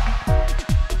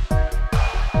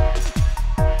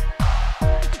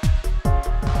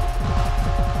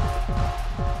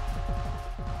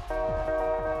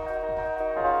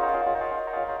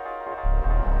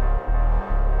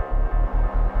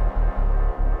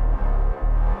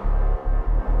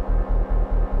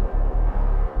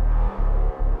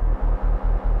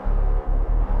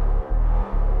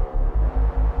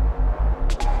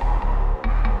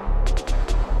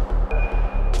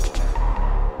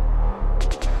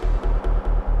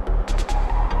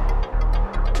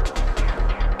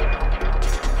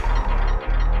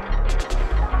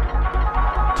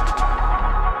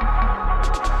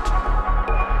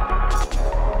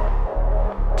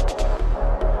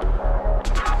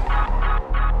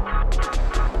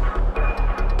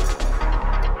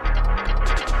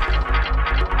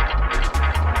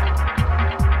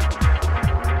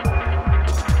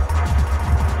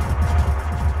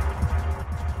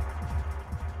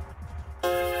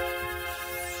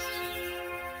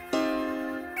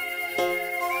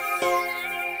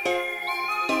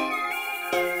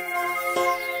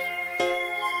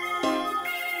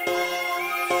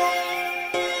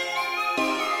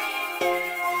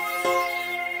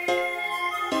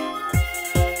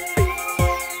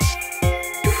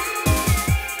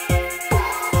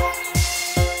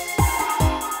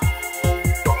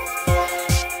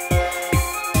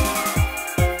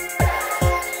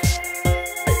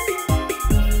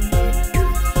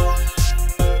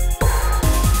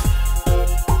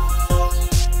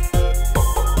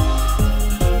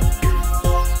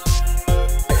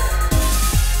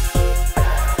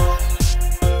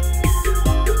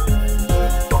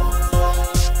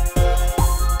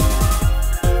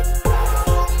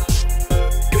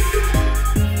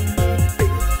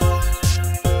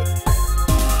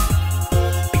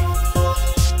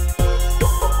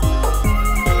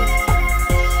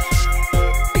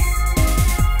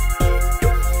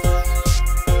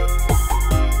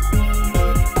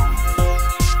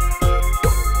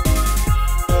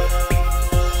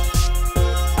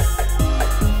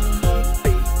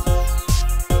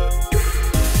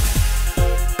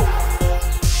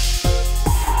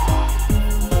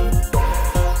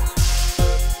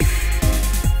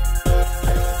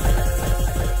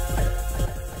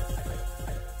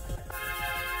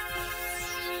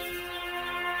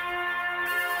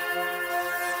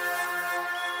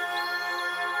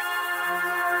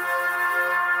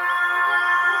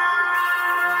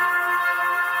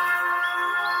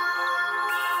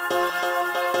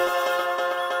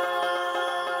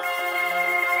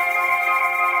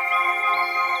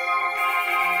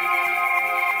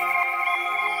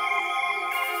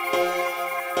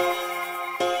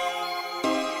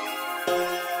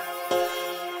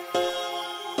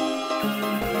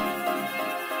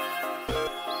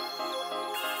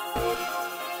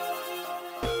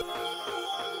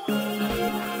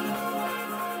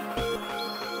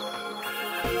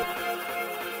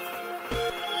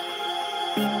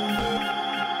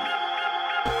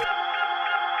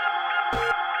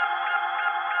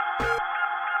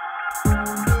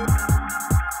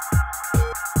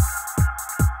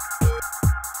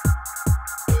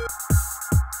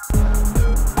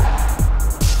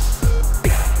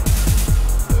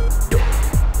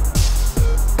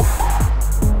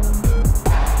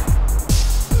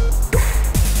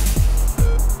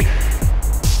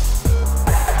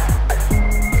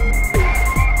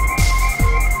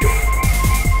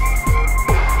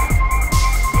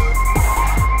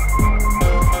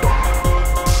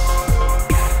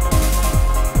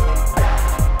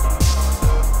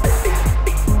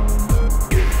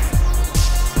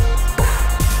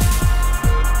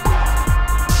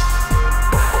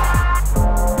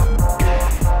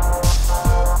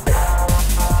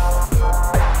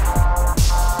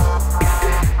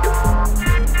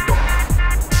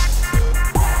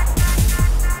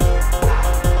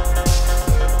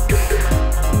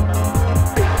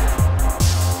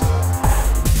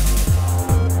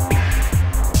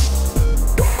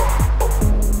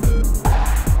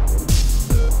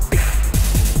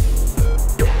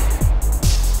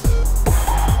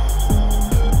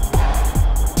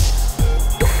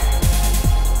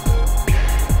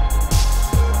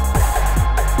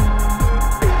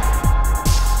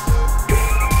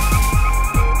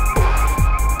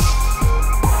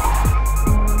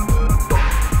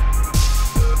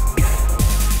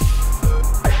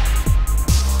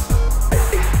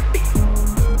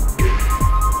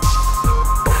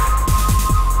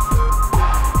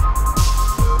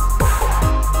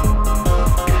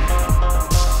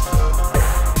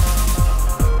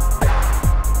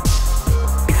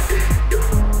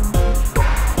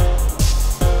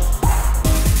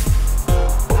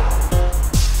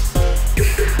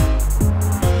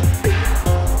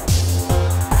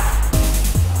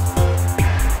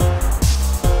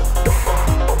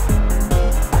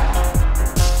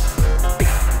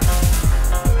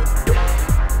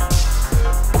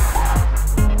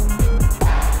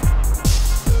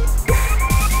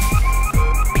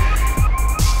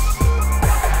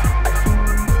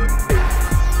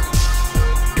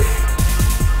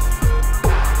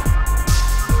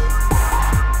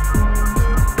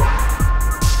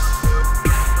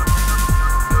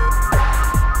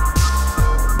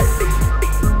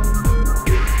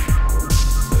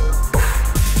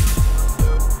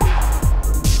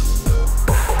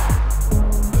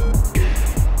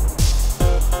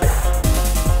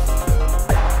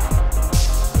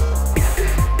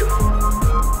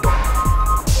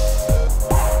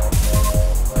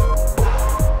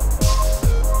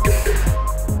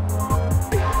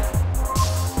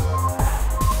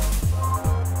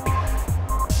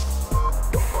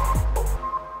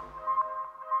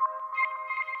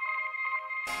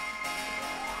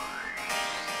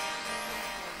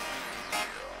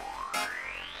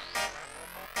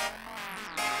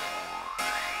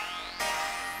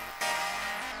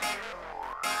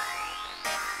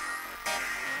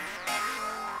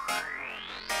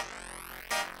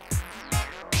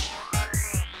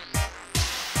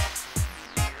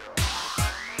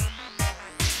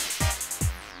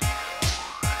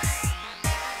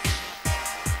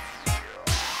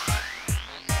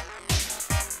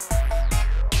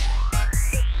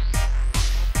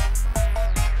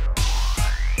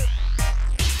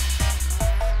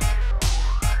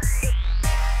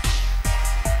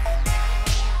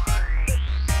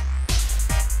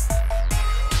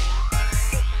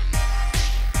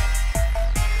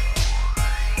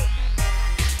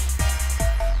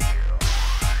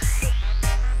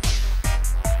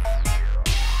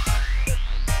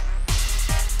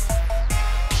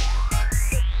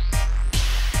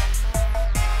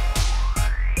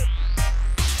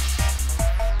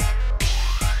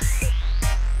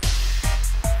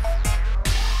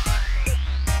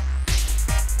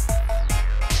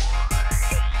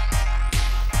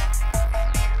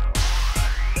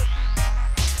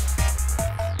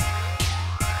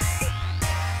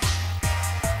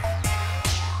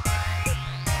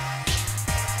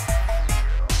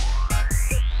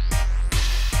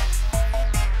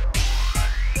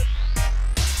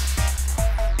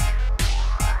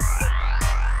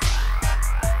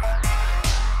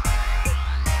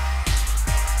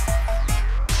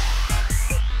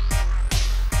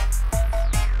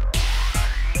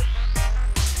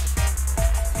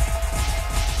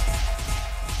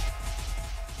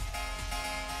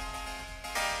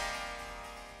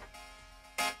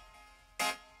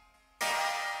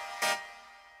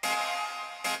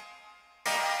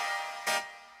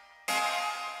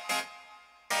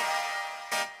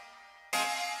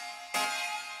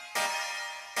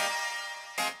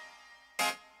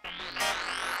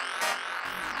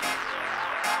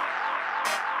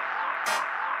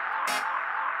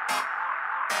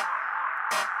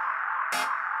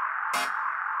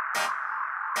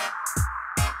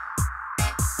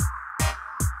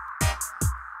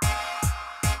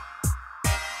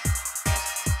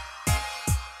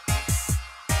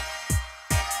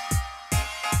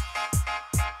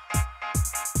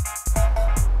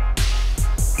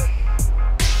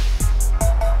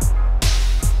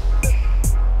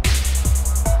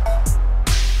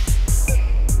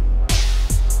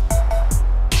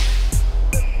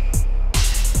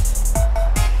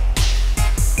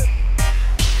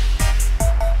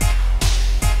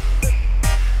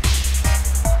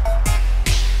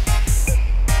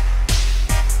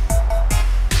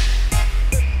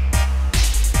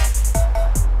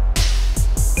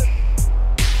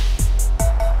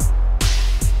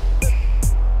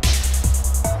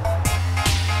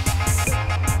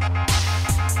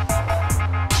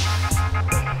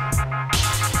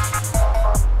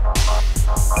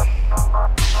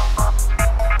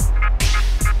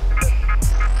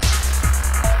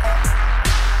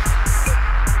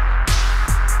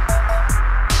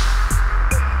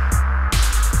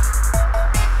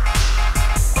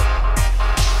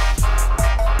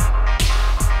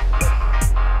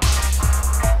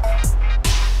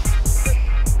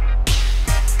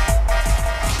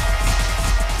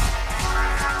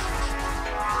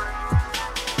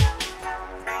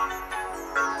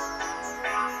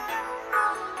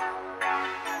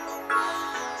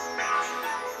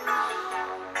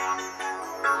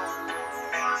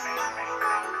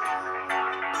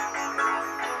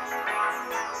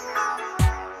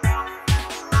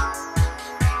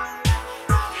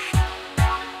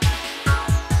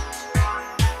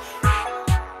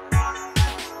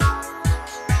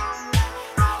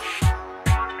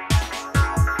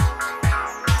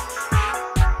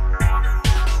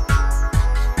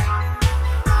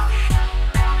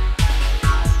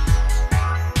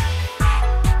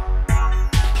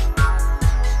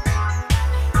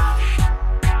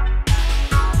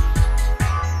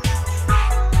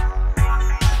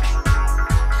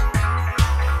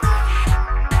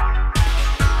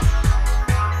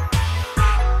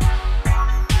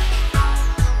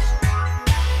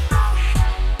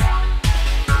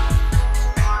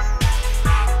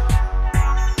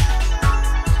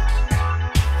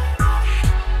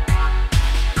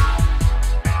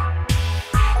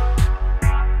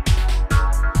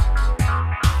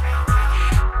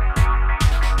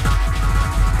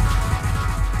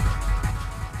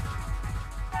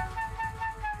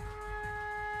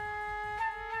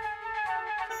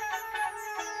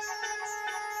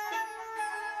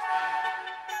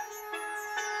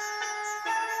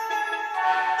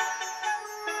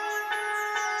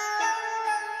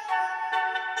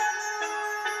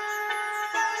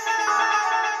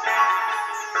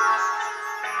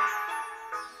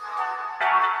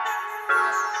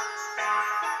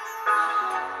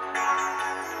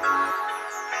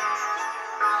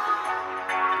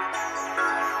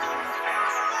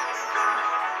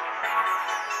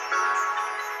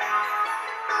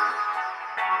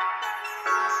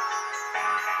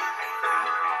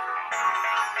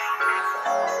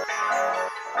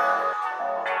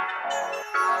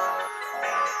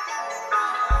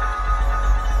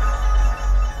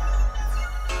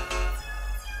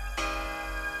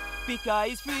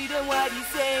 Because it's freedom what he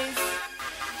says.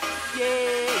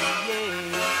 Yeah,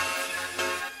 yeah.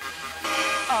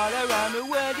 All around the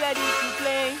world ready to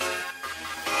play.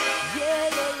 Yeah,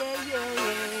 yeah, yeah, yeah,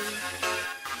 yeah.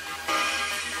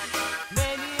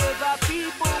 Many of our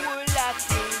people were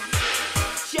locked in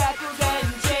shackles and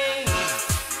chains.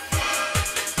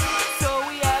 So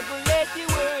we have to let the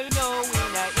world know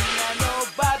we're not in no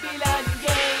Babylon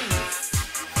games.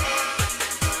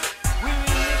 We're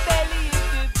in the belly of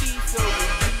the beast, so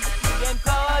we're used to them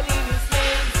calling us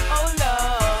names. Oh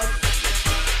Lord,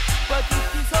 but if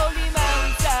this holy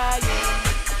Mount Zion,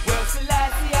 where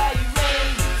Selassie I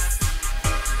reigns,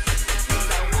 is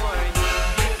a warning,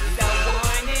 is a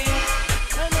warning.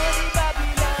 And all the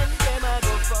Babylon them a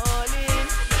go falling.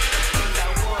 Is a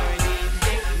warning,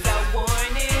 is a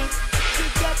warning. You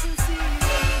got to see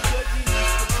when the judging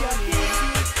is coming.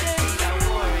 Is a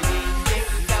warning,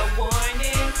 is a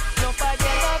warning. No for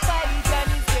them a fight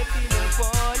and it's getting them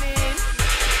falling.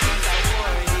 Is a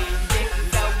warning,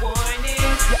 is a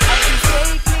warning. You have to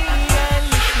stay clean and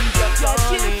listen to your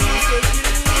calling.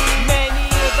 Many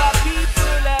of our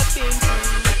people have been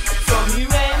through some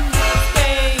horrendous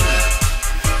pain.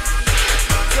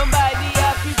 Somebody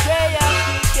have to pray and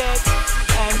forget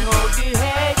and hold the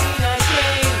head in a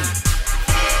shame.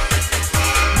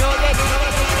 No, they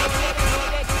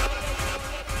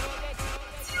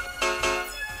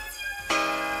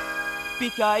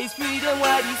because it's freedom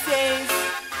what he says.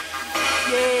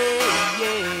 Yeah,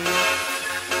 yeah.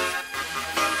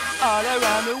 All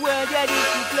around the world, yeah, this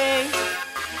to play.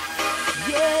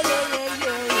 Yeah, yeah, yeah,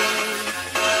 yeah, yeah.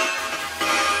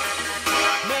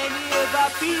 Many of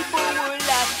our people were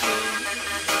laughing,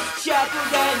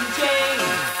 shackled and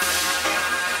chained.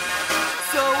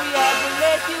 So we have to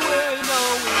let the world know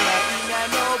we're not in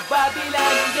no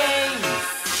Babylon games.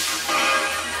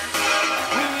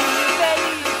 We will rebel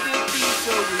if the peace,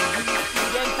 so we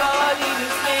refuse and call in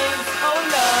His name, oh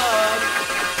Lord.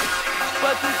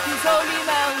 But it is holy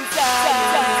Mount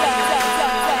Zion.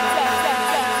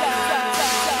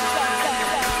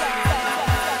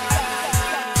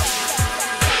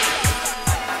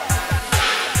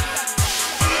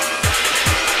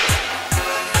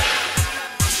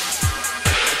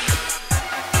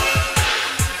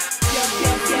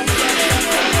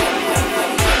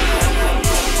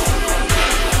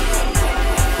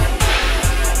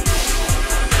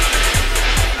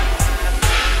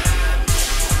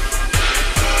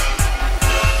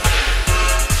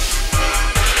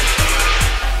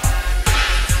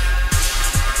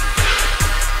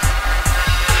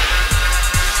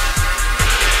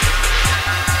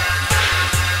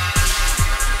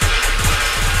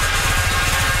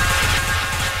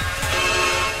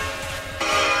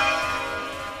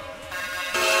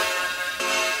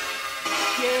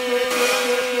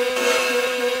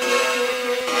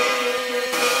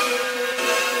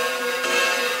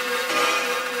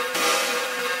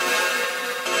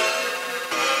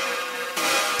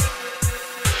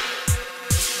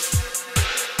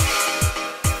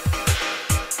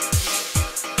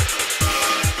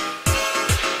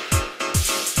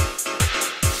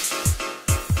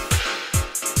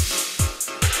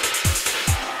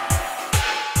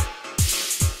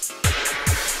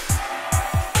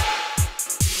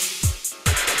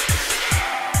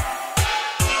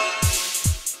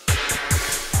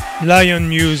 Lion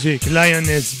music,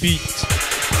 lioness beat.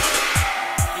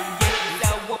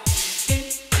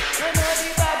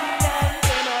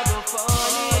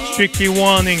 Strictly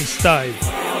warning style.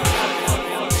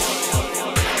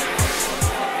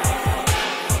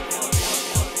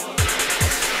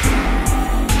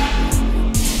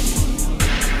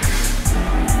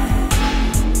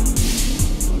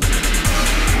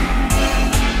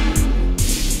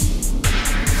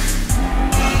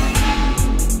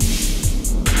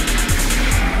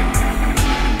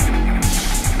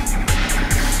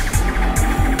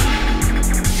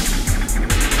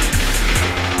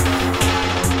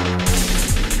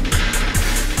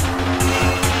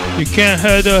 You can't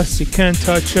hurt us, you can't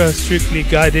touch us, strictly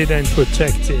guided and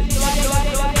protected.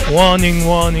 Warning,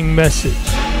 warning message.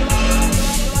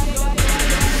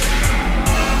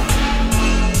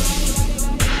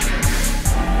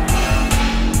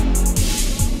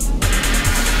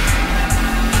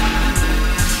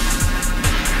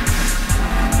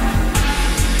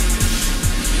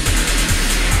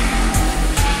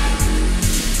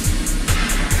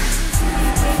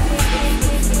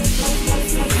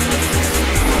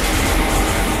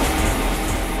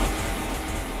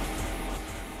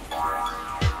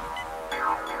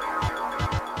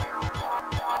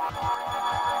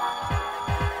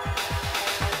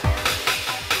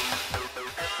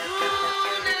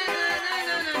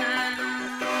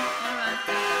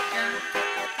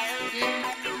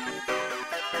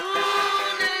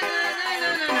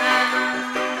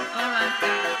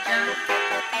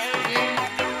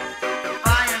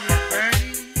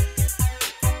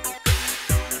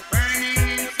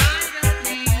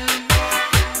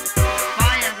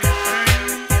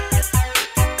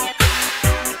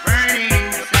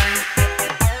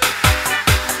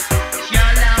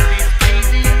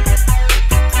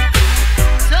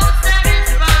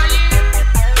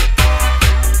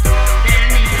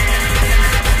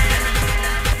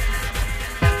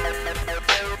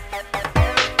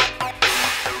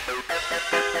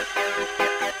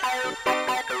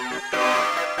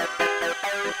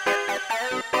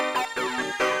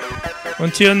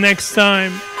 Until next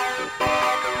time.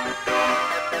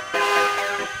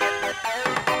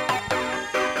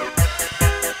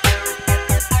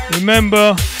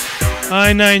 Remember,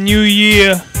 I9 New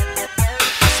Year,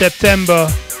 September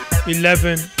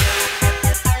 11.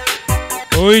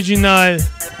 Original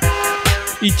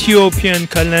Ethiopian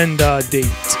calendar date.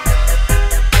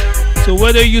 So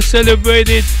whether you celebrate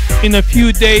it in a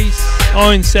few days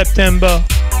or in September,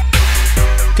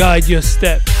 guide your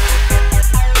step.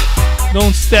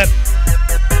 Don't step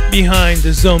behind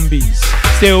the zombies.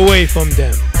 Stay away from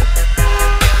them.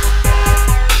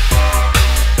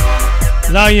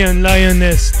 Lion,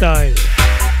 lioness style.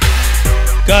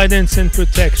 Guidance and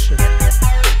protection.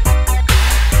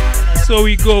 That's how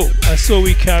we go. That's how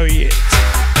we carry it.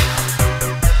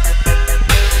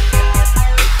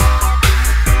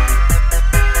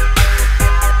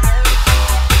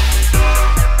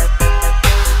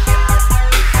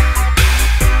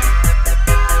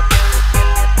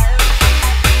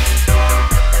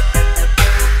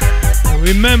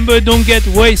 Remember, don't get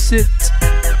wasted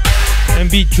and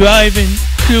be driving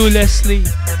cluelessly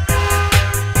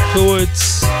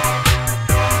towards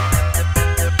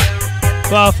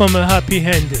far from a happy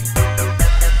ending.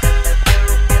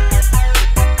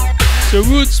 So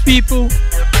roots people,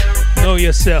 know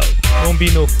yourself, don't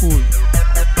be no fool.